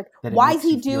enough. Like, why is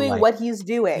he doing what he's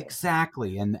doing?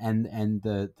 Exactly. And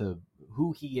the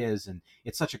who he is, and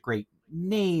it's such a great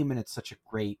name, and it's such a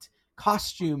great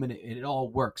costume, and it all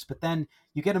works. But then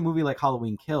you get a movie like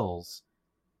Halloween Kills,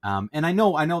 and I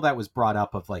know that was brought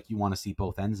up of like you want to see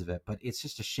both ends of it, but it's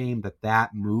just a shame that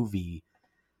movie,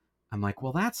 I'm like,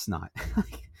 well, that's not that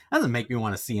doesn't make me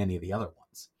want to see any of the other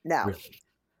ones. No, really.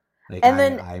 Like, and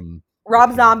then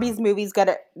Rob Zombie's movies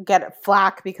get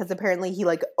flack because apparently he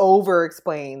like over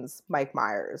explains Mike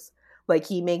Myers, like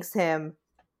he makes him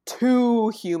too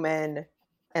human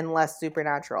and less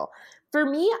supernatural. For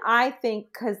me, I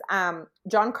think because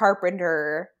John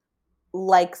Carpenter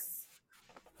likes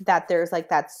that there's like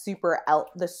that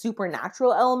the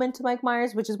supernatural element to Mike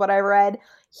Myers, which is what I read.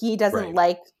 He doesn't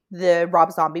like the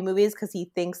Rob Zombie movies because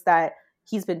he thinks that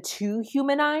he's been too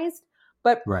humanized.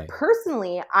 But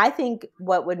personally, I think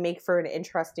what would make for an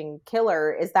interesting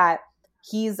killer is that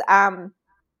he's a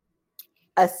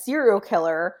serial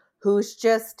killer who's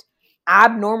just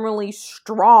abnormally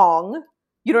strong.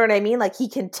 You know what I mean? Like he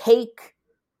can take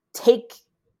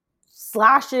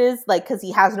slashes, like because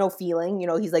he has no feeling. You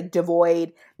know, he's like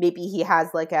devoid. Maybe he has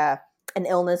like an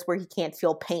illness where he can't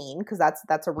feel pain because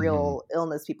that's a real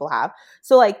illness people have.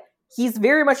 So like he's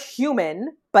very much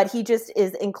human, but he just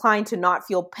is inclined to not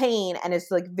feel pain and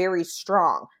is like very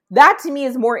strong. That to me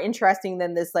is more interesting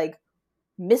than this like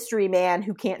mystery man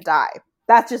who can't die.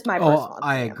 That's just my personal opinion.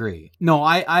 I agree. No,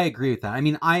 I agree with that. I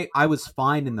mean, I was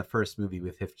fine in the first movie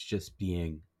with him just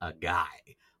being a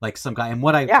guy, like some guy. And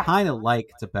what I kind of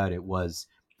liked about it was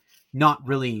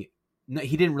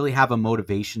he didn't really have a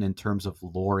motivation in terms of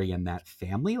Laurie and that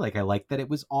family. Like I liked that it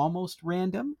was almost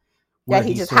random. Yeah,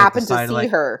 he just happened to see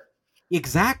her.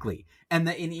 Exactly. And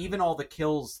even all the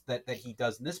kills that he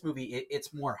does in this movie,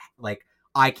 it's more like,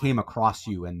 I came across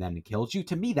you and then killed you.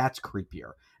 To me, that's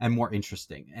creepier and more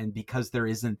interesting. And because there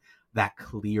isn't that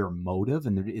clear motive,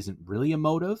 and there isn't really a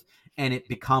motive, and it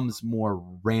becomes more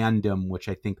random, which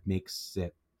I think makes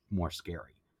it more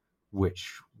scary,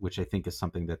 which I think is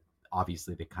something that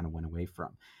obviously they kind of went away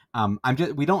from.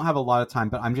 We don't have a lot of time,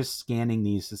 but I'm just scanning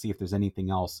these to see if there's anything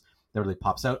else that really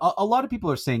pops out. A lot of people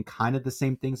are saying kind of the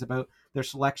same things about their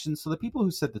selections. So the people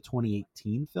who said the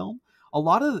 2018 film, a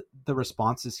lot of the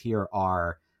responses here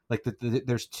are like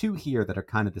there's two here that are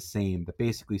kind of the same, that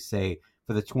basically say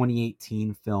for the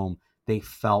 2018 film, they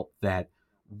felt that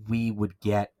we would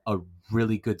get a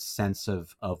really good sense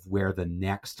of where the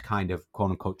next kind of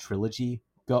quote unquote trilogy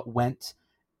went.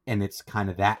 And it's kind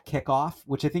of that kickoff,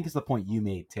 which I think is the point you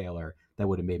made, Taylor, that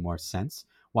would have made more sense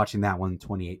watching that one in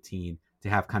 2018 to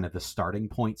have kind of the starting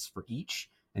points for each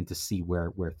and to see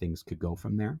where things could go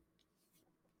from there.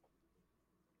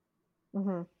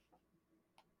 Mm-hmm.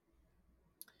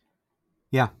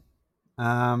 Yeah.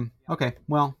 Okay.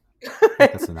 Well, I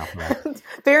think that's enough of that.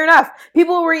 Fair enough.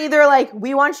 People were either like,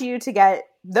 we want you to get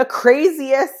the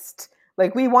craziest,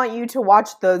 like we want you to watch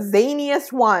the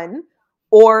zaniest one,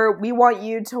 or we want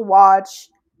you to watch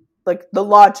like the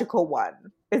logical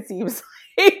one. It seems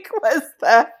like was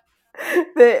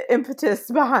the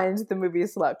impetus behind the movie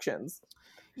selections.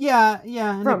 Yeah,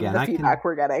 and from again, the feedback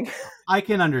we're getting. I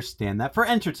can understand that. For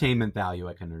entertainment value,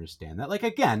 I can understand that. Like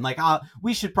again, like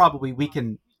we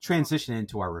can transition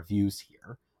into our reviews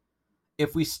here.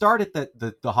 If we start at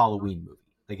the Halloween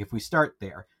movie, like if we start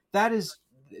there, that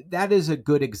is a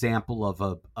good example of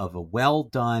a well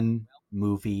done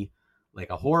movie, like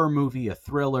a horror movie, a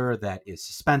thriller that is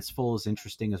suspenseful, is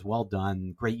interesting, is well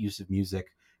done, great use of music,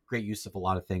 great use of a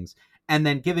lot of things, and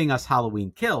then giving us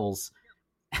Halloween Kills.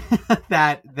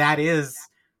 that is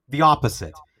the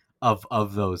opposite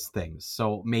of those things.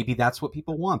 So maybe that's what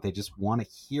people want. They just want to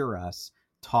hear us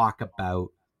talk about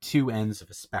two ends of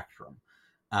a spectrum.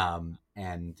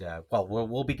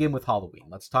 We'll begin with Halloween.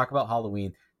 Let's talk about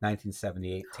Halloween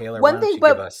 1978. Taylor, why don't you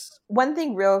give us... One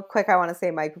thing real quick I want to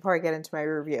say, Mike, before I get into my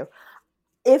review.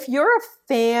 If you're a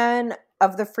fan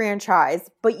of the franchise,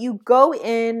 but you go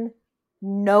in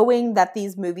knowing that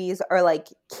these movies are like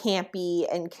campy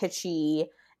and kitschy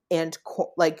and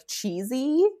like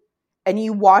cheesy, and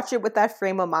you watch it with that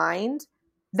frame of mind,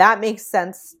 that makes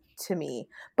sense to me.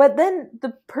 But then the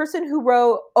person who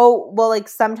wrote, like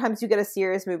sometimes you get a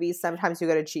serious movie, sometimes you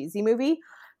get a cheesy movie.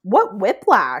 What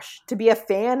whiplash to be a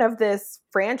fan of this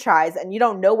franchise and you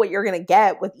don't know what you're going to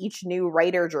get with each new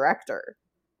writer director.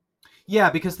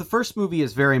 Yeah, because the first movie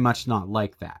is very much not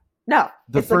like that. No,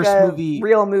 the first like movie,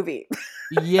 real movie.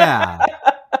 Yeah.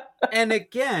 And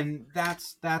again,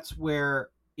 that's where,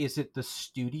 is it the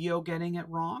studio getting it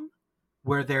wrong?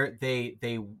 Where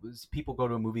they people go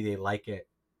to a movie, they like it,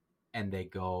 and they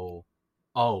go,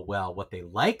 oh, well, what they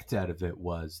liked out of it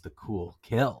was the cool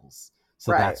kills.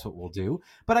 So that's what we'll do.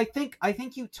 But I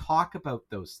think you talk about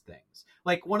those things.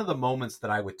 Like one of the moments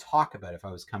that I would talk about if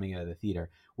I was coming out of the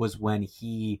theater was when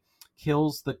he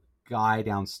kills the guy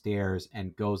downstairs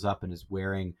and goes up and is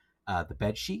wearing the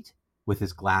bed sheet with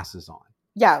his glasses on.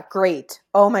 Yeah, great.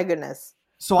 Oh my goodness.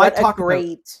 So what I talk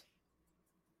great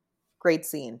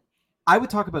scene. I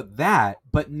would talk about that,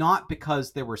 but not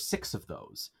because there were 6 of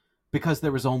those, because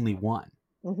there was only one.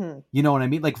 Mm-hmm. You know what I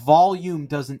mean? Like volume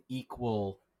doesn't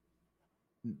equal,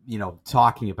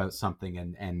 talking about something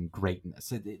and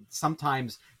greatness.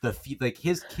 Sometimes like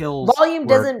his kills volume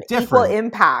doesn't equal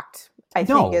impact. I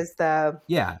think is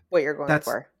what you're going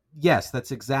for. Yes,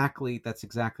 that's exactly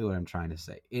what I'm trying to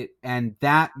say. And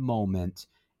that moment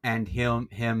and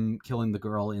him killing the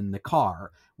girl in the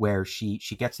car where she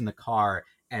gets in the car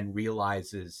and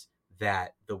realizes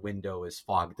that the window is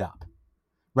fogged up.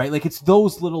 Right? Like it's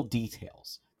those little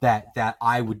details that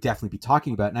I would definitely be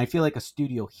talking about. And I feel like a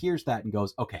studio hears that and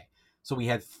goes, okay, so we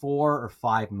had 4 or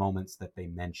 5 moments that they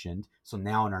mentioned. So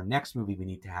now in our next movie, we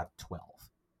need to have 12.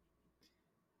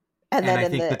 And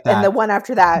then in the one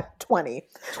after that, 20.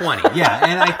 20, yeah.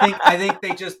 And I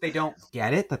think they don't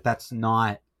get it, that's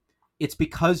not, it's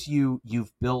because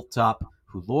you've built up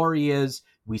who Laurie is.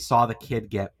 We saw the kid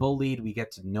get bullied. We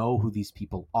get to know who these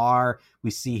people are.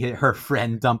 We see her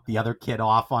friend dump the other kid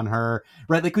off on her,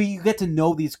 right? Like you get to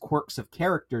know these quirks of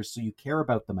characters, so you care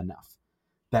about them enough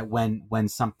that when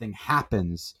something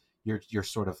happens, you're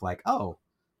sort of like, oh,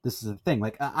 this is a thing.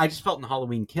 Like I just felt in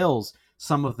Halloween Kills,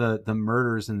 some of the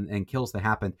murders and kills that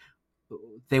happened,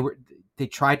 they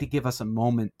tried to give us a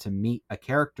moment to meet a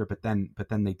character, but then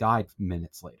they died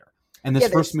minutes later. And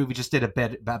this first movie just did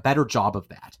a better job of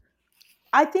that.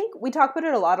 I think we talk about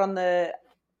it a lot on the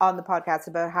podcast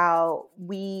about how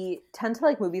we tend to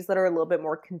like movies that are a little bit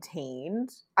more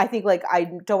contained. I think like,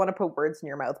 I don't want to put words in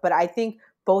your mouth, but I think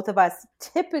both of us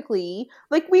typically,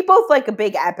 like we both like a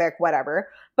big epic, whatever,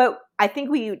 but I think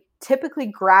we typically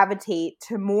gravitate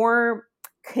to more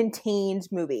contained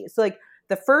movies. So like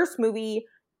the first movie,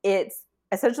 it's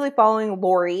essentially following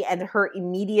Laurie and her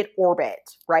immediate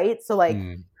orbit, right? So like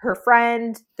her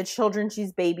friend, the children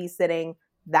she's babysitting,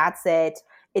 that's it.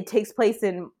 It takes place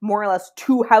in more or less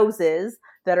 2 houses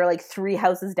that are like 3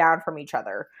 houses down from each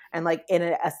other and like in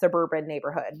a suburban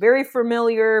neighborhood. Very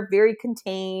familiar, very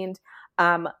contained,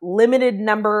 limited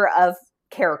number of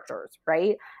characters,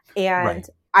 right? And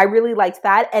I really liked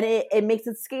that. And it makes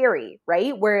it scary,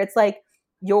 right? Where it's like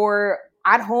you're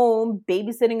at home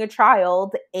babysitting a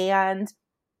child and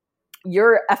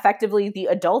you're effectively the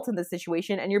adult in the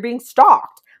situation and you're being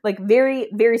stalked. Like very,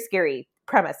 very scary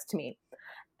premise to me.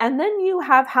 And then you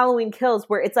have Halloween Kills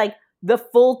where it's like the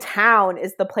full town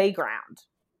is the playground.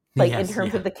 Like in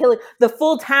terms of the killing, the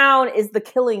full town is the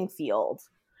killing field.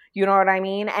 You know what I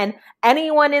mean? And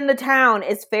anyone in the town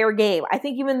is fair game. I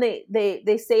think even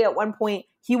they say at one point,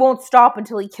 he won't stop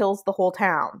until he kills the whole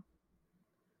town.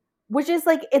 Which is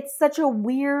like, it's such a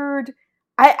weird,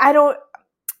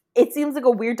 it seems like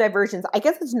a weird divergence. I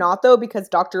guess it's not though, because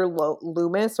Dr.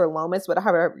 Loomis or Lomas,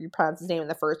 whatever you pronounce his name in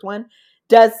the first one,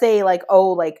 does say like,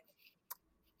 oh, like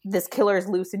this killer is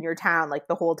loose in your town. Like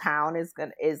the whole town is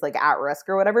like at risk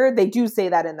or whatever. They do say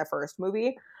that in the first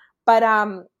movie, but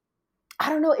I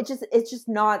don't know. It's just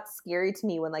not scary to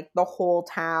me when like the whole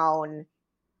town,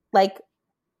 like,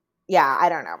 yeah, I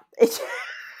don't know.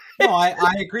 No,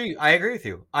 I agree. I agree with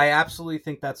you. I absolutely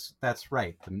think that's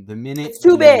right. The minute it's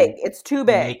too big, it's too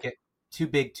big. Make it too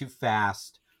big, too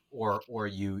fast, or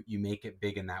you make it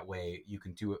big in that way, you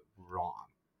can do it wrong.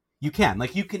 You can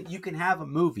have a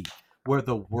movie where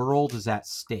the world is at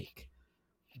stake,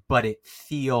 but it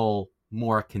feel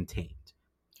more contained.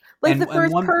 Like the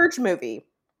first Purge movie.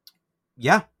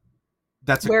 Yeah.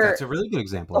 That's a really good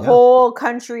example. The whole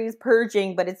country's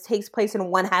purging, but it takes place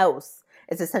in one house.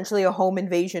 It's essentially a home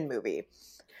invasion movie.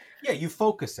 Yeah, you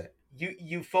focus it.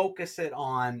 You focus it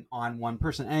on one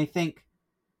person. And I think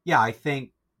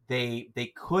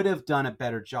they could have done a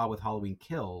better job with Halloween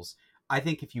Kills. I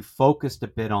think if you focused a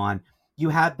bit on, you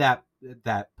had that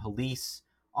police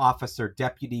officer,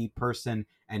 deputy person,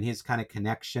 and his kind of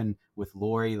connection with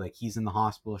Laurie, like he's in the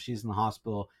hospital, she's in the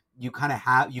hospital. You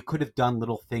could have done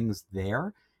little things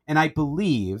there. And I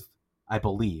believe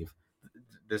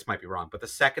this might be wrong, but the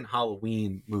second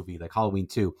Halloween movie, like Halloween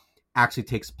 2, actually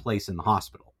takes place in the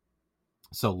hospital.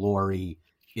 So Laurie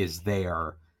is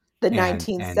there. The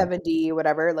 1970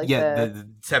 whatever, like the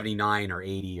 79 or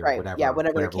 80 or right, whatever. Yeah,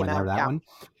 whatever came out. That one.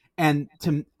 And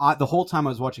the whole time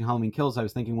I was watching Halloween Kills, I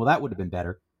was thinking, well, that would have been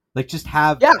better. Like just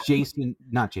have Jason,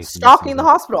 not Jason, stalking the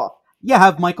hospital. Yeah,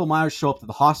 have Michael Myers show up to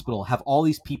the hospital, have all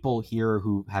these people here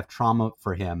who have trauma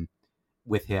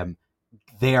with him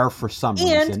there for some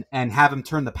reason, and have him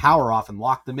turn the power off and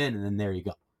lock them in, and then there you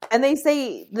go. And they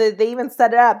say they even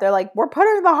set it up. They're like, we're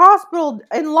putting the hospital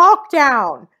in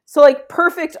lockdown. So like,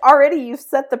 perfect already. You've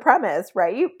set the premise,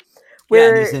 right?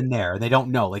 Where, and he's in there. They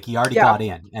don't know. Like, he already got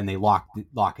in, and they lock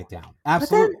it down.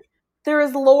 Absolutely. But then there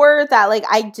is lore that like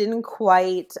I didn't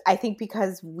quite. I think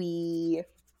because we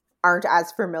aren't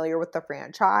as familiar with the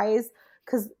franchise,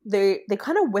 because they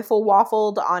kind of wiffle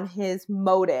waffled on his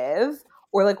motive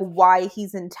or like why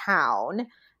he's in town.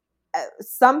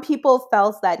 Some people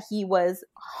felt that he was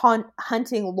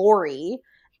hunting Laurie,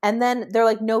 and then they're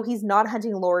like, no, he's not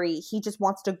hunting Laurie. He just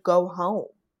wants to go home.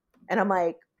 And I'm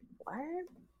like, what?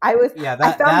 I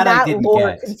found that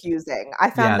lore confusing.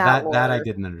 I found that lore. That I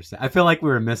didn't understand. I feel like we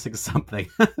were missing something.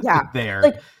 Yeah, there.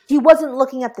 Like, he wasn't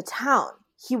looking at the town.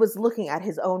 He was looking at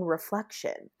his own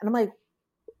reflection. And I'm like,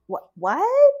 what?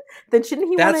 Then shouldn't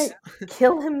he want to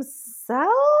kill himself?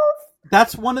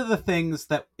 That's one of the things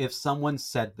that if someone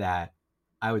said that,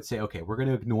 I would say, okay, we're going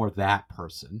to ignore that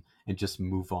person and just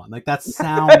move on. Like, that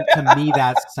to me,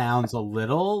 that sounds a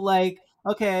little like,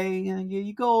 okay,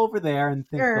 you go over there and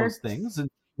think those things and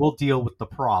we'll deal with the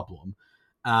problem.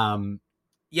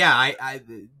 Yeah,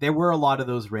 there were a lot of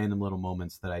those random little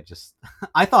moments that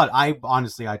I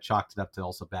honestly chalked it up to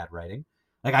also bad writing.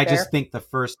 Like, I just think the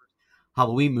first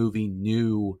Halloween movie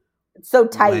knew so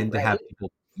tight when to have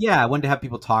people, when to have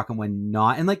people talk and when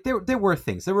not. And like, there were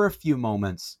things, there were a few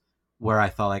moments where I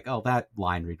thought like, oh, that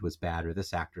line read was bad, or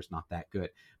this actor's not that good.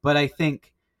 But I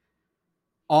think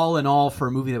all in all, for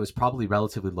a movie that was probably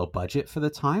relatively low budget for the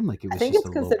time, like, it was, I think it's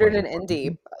considered an indie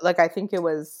movie. Like, I think it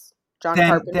was John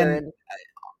Carpenter.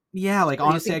 Like,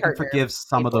 honestly, I can forgive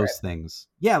some of those things.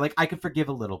 Yeah, like, I could forgive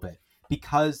a little bit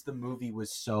because the movie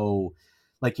was so,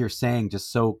 like you're saying,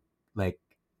 just so like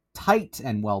tight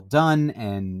and well done,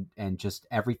 and just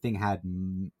everything had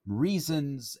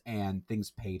reasons and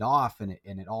things paid off, and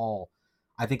it all,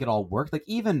 I think it all worked. Like,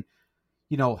 even,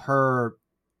 her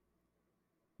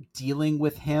dealing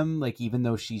with him, like, even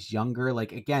though she's younger,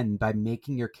 like, again, by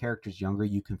making your characters younger,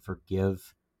 you can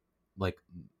forgive like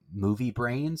movie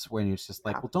brains when it's just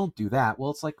like, well, don't do that. Well,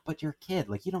 it's like, but you're a kid,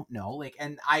 like, you don't know, like,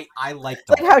 and I liked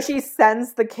like how she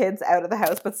sends the kids out of the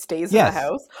house but stays in the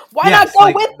house. Why not go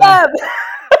like with them?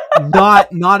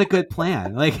 Not a good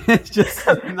plan. Like, it's just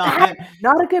not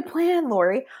a good plan,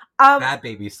 Laurie. Bad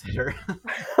babysitter.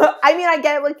 I mean,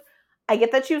 I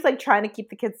get that she was like trying to keep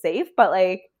the kids safe, but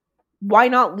like, why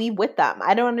not leave with them?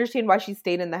 I don't understand why she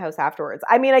stayed in the house afterwards.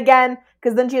 I mean, again,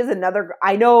 because then she has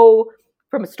I know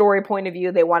from a story point of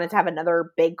view, they wanted to have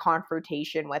another big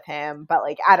confrontation with him, but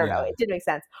like, I don't know. It didn't make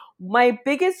sense. My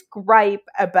biggest gripe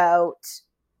about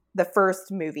the first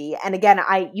movie, and again,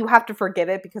 you have to forgive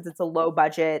it because it's a low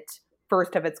budget,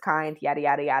 first of its kind, yada,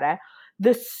 yada, yada.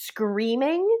 The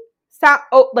screaming sound,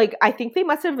 like, I think they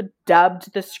must have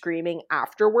dubbed the screaming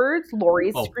afterwards.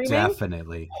 Laurie's screaming.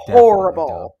 Definitely.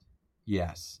 Horrible.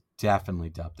 Yes, definitely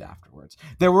dubbed afterwards.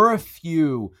 There were a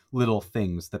few little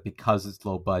things that, because it's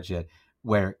low budget,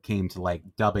 where it came to like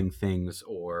dubbing things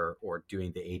or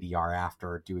doing the ADR after,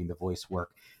 or doing the voice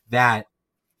work, that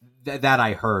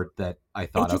I heard, that I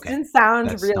thought, it just didn't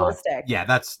sound realistic.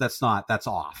 That's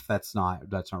off. That's not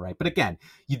right. But again,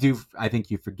 I think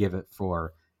you forgive it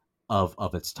for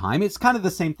of its time. It's kind of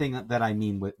the same thing that I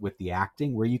mean with the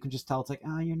acting, where you can just tell it's like,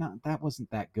 that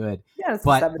wasn't that good. Yeah, it's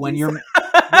but when you're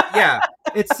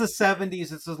it's the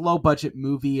 70s, it's a low budget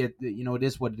movie, it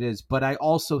is what it is. But I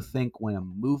also think when a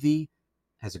movie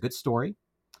has a good story,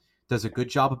 does a good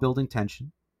job of building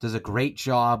tension, does a great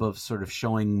job of sort of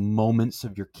showing moments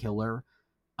of your killer,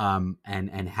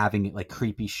 and having it like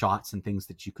creepy shots and things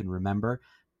that you can remember,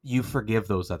 you forgive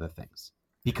those other things,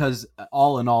 because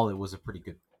all in all, it was a pretty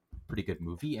good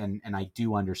movie, and I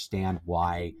do understand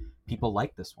why people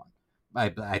like this one.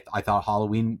 I thought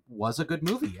Halloween was a good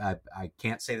movie. I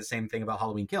can't say the same thing about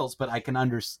Halloween Kills, but I can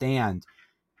understand,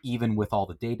 even with all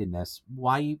the datedness,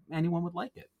 why anyone would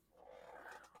like it.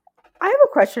 I have a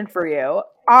question for you.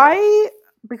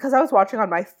 Because I was watching on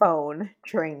my phone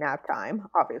during nap time,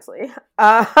 obviously.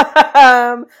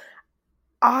 I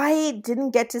didn't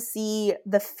get to see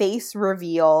the face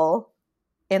reveal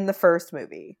in the first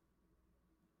movie.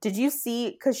 Did you see?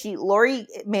 Because Laurie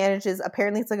manages.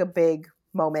 Apparently, it's like a big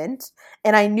moment,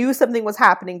 and I knew something was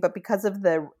happening, but because of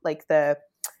the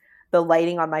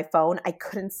lighting on my phone, I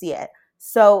couldn't see it.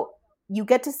 So you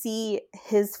get to see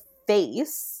his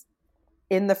face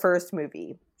in the first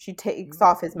movie. She takes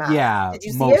off his mask. Yeah, did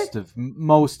you see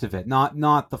most of it. Not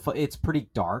the. It's pretty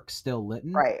dark, still lit.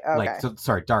 Right. Okay.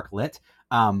 Dark lit.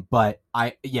 But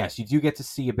yes, you do get to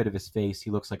see a bit of his face. He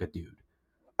looks like a dude.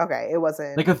 Okay, it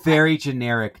wasn't like a very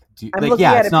generic dude. I'm like, looking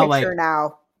yeah, at it's a not picture like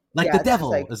now. like yeah, the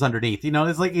devil is underneath.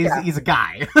 It's like he's a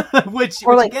guy, which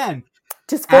like, again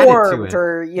disformed added to it.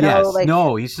 or yes, like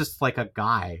no, he's just like a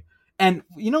guy. And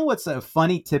what's a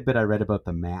funny tidbit I read about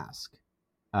The Mask?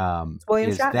 William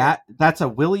Is Shatner. That's a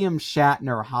William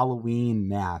Shatner Halloween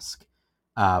mask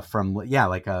from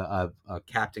like a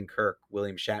Captain Kirk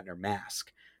William Shatner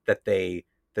mask that they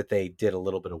did a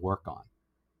little bit of work on.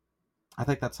 I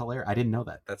think that's hilarious. I didn't know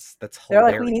that. That's hilarious. They're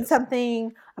like, we need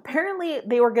something. Apparently,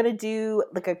 they were gonna do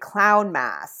like a clown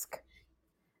mask,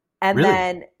 and really?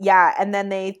 then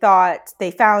they thought they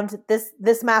found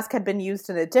this mask had been used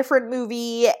in a different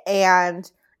movie, and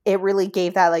it really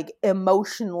gave that like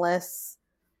emotionless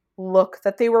look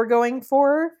that they were going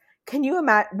for. Can you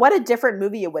imagine what a different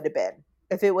movie it would have been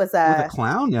if it was with a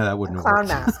clown? Yeah, that wouldn't have clown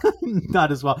worked. mask.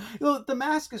 Not as well. The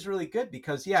Mask is really good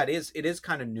because it is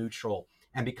kind of neutral.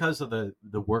 And because of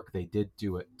the work they did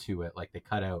do it to it, like they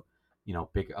cut out,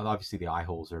 big. Obviously the eye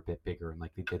holes are a bit bigger, and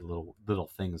like they did little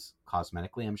things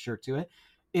cosmetically, I'm sure, to it.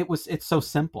 It's so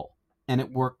simple and it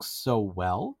works so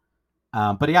well.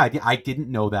 But yeah, I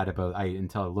didn't know that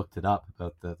until I looked it up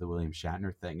about the William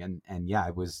Shatner thing, and yeah,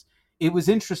 it was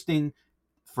interesting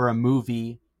for a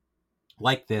movie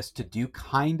like this to do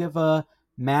kind of a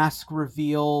mask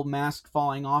reveal, mask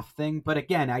falling off thing. But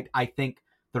again, I think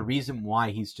the reason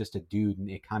why he's just a dude and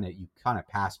you kind of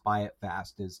pass by it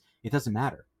fast is it doesn't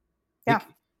matter. Yeah. Like,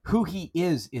 who he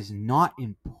is not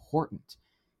important.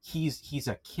 He's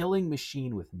a killing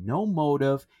machine with no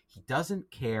motive. He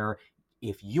doesn't care.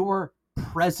 If you're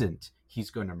present,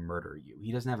 he's going to murder you.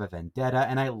 He doesn't have a vendetta,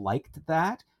 and I liked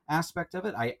that aspect of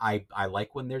it. I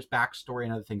like when there's backstory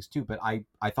and other things too, but I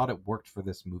thought it worked for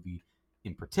this movie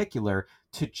in particular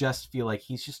to just feel like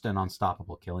he's just an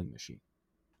unstoppable killing machine.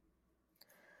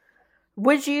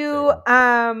 Would you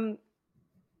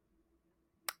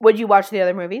watch the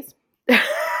other movies?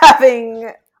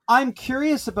 I'm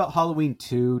curious about Halloween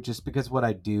 2 just because what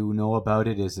I do know about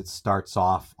it is it starts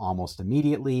off almost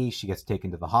immediately. She gets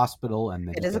taken to the hospital and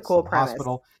then it is a cool premise.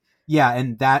 Hospital. Yeah,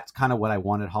 and that's kind of what I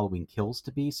wanted Halloween Kills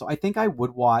to be. So I think I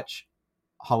would watch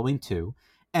Halloween 2.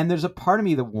 And there's a part of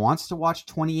me that wants to watch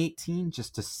 2018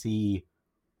 just to see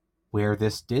where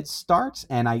this did start.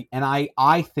 And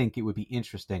I think it would be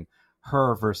interesting,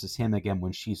 her versus him again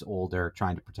when she's older,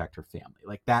 trying to protect her family.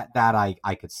 Like that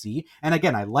I could see. And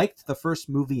again, I liked the first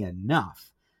movie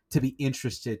enough to be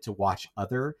interested to watch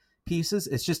other pieces.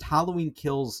 It's just Halloween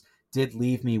Kills did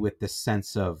leave me with this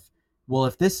sense of, well,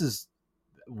 if this is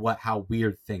how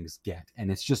weird things get and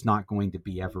it's just not going to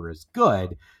be ever as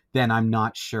good, then I'm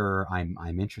not sure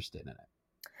I'm interested in it.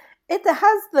 It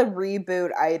has the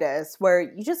reboot-itis where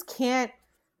you just can't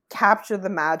capture the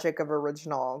magic of the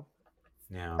original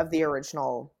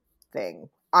thing.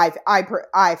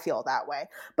 I feel that way.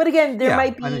 But again, there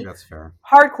might be I think that's fair.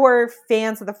 Hardcore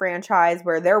fans of the franchise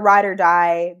where they're ride or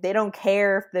die. They don't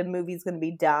care if the movie's going to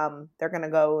be dumb. They're going to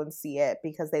go and see it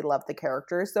because they love the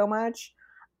characters so much.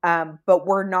 But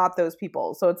we're not those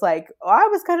people. So it's like, I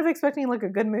was kind of expecting like a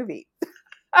good movie.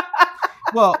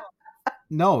 Well,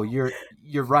 no, you're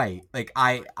right. Like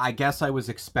I guess I was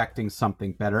expecting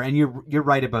something better, and you're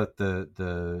right about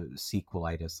the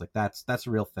sequelitis. Like that's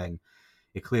a real thing.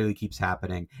 It clearly keeps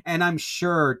happening, and I'm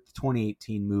sure the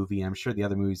 2018 movie, and I'm sure the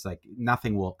other movies, like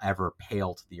nothing will ever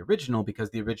pale to the original because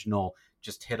the original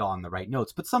just hit on the right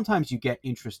notes. But sometimes you get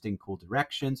interesting, cool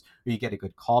directions, or you get a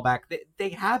good callback. They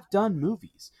have done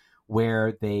movies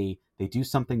where they do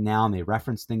something now and they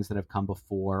reference things that have come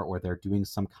before, or they're doing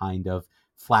some kind of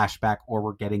flashback, or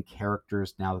we're getting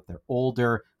characters now that they're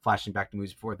older flashing back to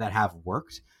movies before that have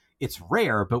worked. It's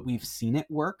rare, but we've seen it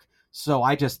work. So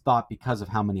I just thought because of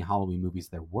how many Halloween movies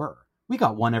there were, we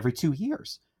got one every 2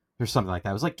 years or something like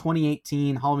that. It was like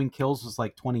 2018. Halloween Kills was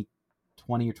like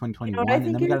 2020 or 2021, and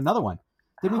then we got another one.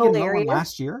 Didn't we get another one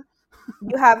last year?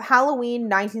 You have Halloween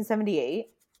 1978,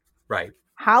 right?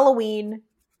 Halloween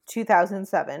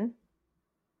 2007,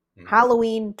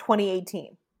 Halloween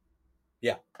 2018.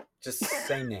 Yeah, just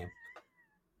same name.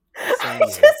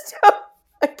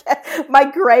 My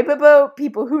gripe about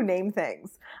people who name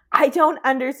things, I don't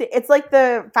understand. It's like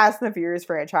the Fast and the Furious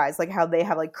franchise, like how they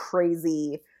have like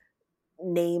crazy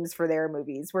names for their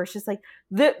movies, where it's just like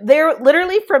they're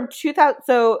literally from 2000.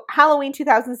 So Halloween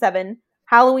 2007,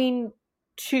 Halloween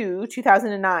 2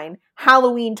 2009,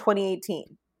 Halloween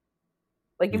 2018.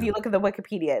 Like if you look at the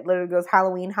Wikipedia, it literally goes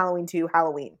Halloween, Halloween 2,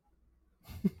 Halloween.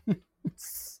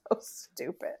 So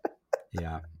stupid.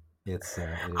 Yeah. I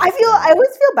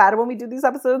always feel bad when we do these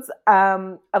episodes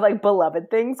of like beloved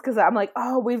things, because I'm like,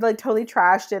 oh, we've like totally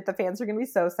trashed it. The fans are gonna be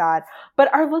so sad,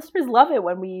 but our listeners love it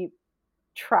when we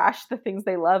trash the things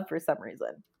they love for some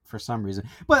reason.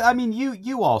 But I mean,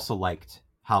 you also liked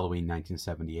Halloween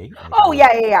 1978. Oh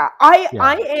yeah.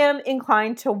 I am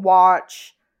inclined to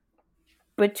watch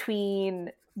between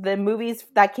the movies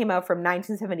that came out from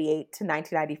 1978 to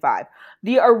 1995,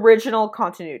 the original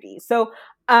continuity. So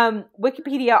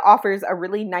Wikipedia offers a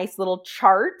really nice little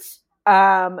chart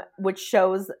which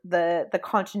shows the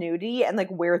continuity and like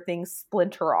where things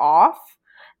splinter off,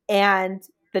 and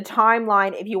the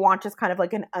timeline. If you want just kind of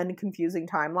like an unconfusing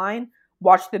timeline,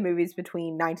 watch the movies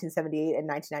between 1978 and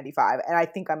 1995, and I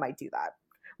think I might do that.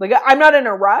 Like, I'm not in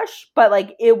a rush, but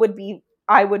like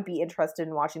I would be interested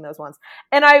in watching those ones.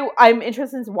 And I'm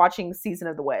interested in watching Season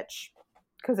of the Witch,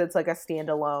 because it's like a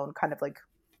standalone kind of like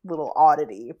little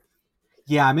oddity.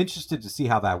 Yeah, I'm interested to see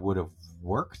how that would have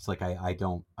worked. Like, I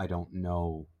don't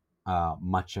know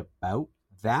much about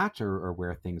that or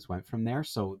where things went from there.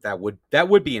 So that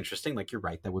would be interesting. Like, you're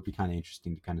right. That would be kind of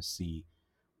interesting to kind of see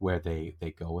where they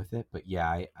go with it. But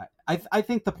yeah, I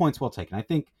think the point's well taken. I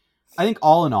think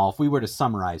all in all, if we were to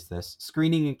summarize this,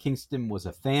 Screening in Kingston was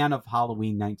a fan of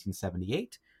Halloween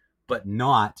 1978, but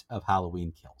not of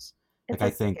Halloween Kills. Like, I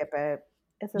think skip it.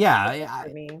 It's a skip it for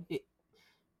me.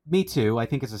 Me too. I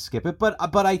think it's a skip it, but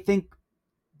I think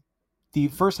the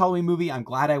first Halloween movie, I'm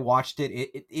glad I watched it.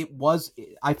 It was.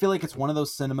 I feel like it's one of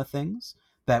those cinema things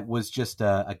that was just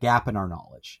a gap in our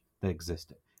knowledge that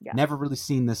existed. Yeah. Never really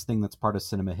seen this thing that's part of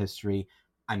cinema history.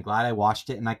 I'm glad I watched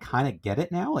it, and I kind of get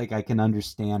it now. Like, I can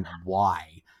understand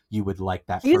why you would like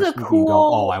that first movie and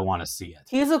go, oh, I want to see it.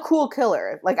 He's a cool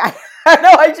killer. Like, I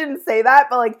know I shouldn't say that,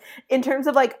 but like in terms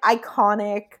of like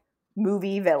iconic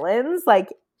movie villains, like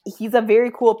he's a very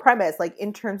cool premise. Like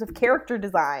in terms of character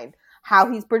design,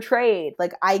 how he's portrayed,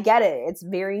 like I get it. It's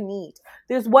very neat.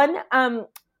 There's one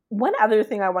other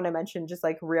thing I want to mention just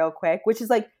like real quick, which is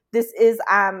like this is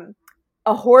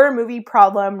a horror movie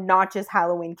problem, not just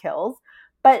Halloween Kills.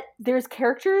 But there's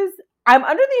characters. I'm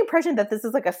under the impression that this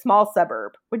is like a small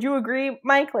suburb. Would you agree,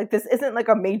 Mike? Like, this isn't like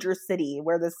a major city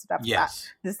where this stuff's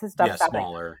happening.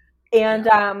 Smaller.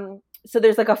 And so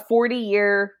there's like a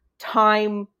 40-year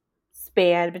time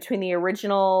span between the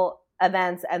original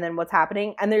events and then what's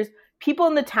happening. And there's people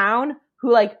in the town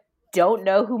who like don't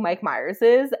know who Mike Myers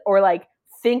is, or like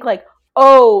think like,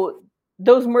 oh,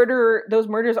 those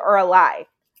murders are a lie.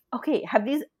 Okay, have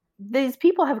these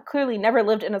people have clearly never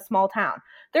lived in a small town.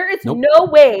 There is no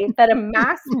way that a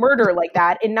mass murder like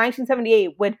that in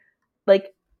 1978 would like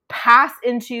pass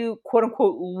into quote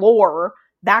unquote lore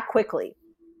that quickly.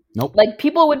 Nope. Like,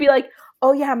 people would be like,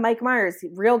 oh yeah, Mike Myers,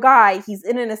 real guy. He's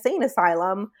in an insane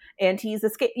asylum and he's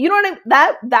escaped. You know what I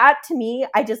mean? That to me,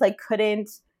 I just like couldn't.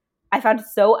 I found it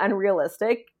so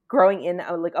unrealistic growing in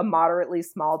a moderately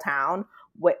small town,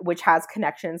 which has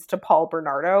connections to Paul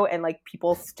Bernardo, and like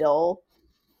people still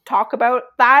talk about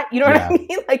that. You know what I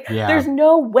mean? Like, there's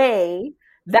no way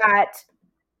that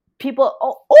people,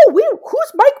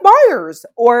 who's Mike Myers?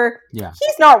 Or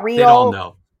he's not real. They all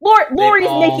know.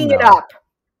 Laurie's making it up.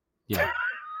 Yeah.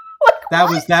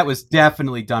 That was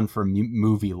definitely done for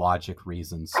movie logic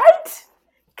reasons. Right?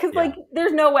 Because like,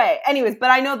 there's no way. Anyways, but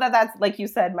I know that's, like you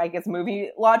said, Mike, it's movie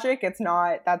logic. It's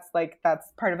not, that's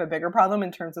part of a bigger problem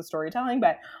in terms of storytelling.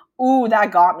 But, ooh,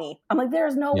 that got me. I'm like,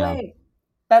 there's no way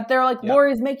that they're like,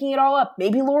 Laurie's making it all up.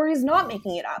 Maybe Laurie's not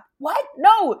making it up. What?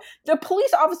 No. The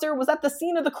police officer was at the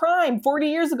scene of the crime 40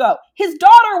 years ago. His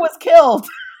daughter was killed.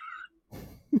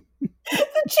 The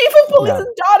chief of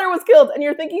police's daughter was killed. And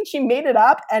you're thinking she made it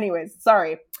up? Anyways,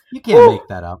 sorry. You can't make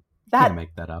that up. You can't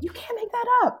make that up. You can't make that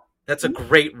up. That's a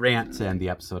great rant to end the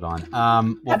episode on.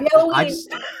 Happy Halloween.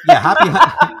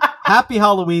 Happy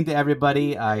Halloween to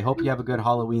everybody. I hope you have a good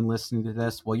Halloween listening to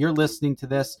this. While you're listening to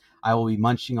this, I will be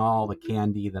munching all the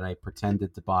candy that I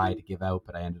pretended to buy to give out,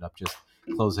 but I ended up just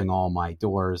closing all my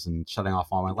doors and shutting off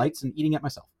all my lights and eating it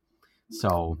myself.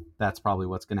 So that's probably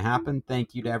what's going to happen.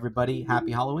 Thank you to everybody.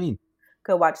 Happy Halloween.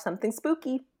 Go watch something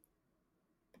spooky.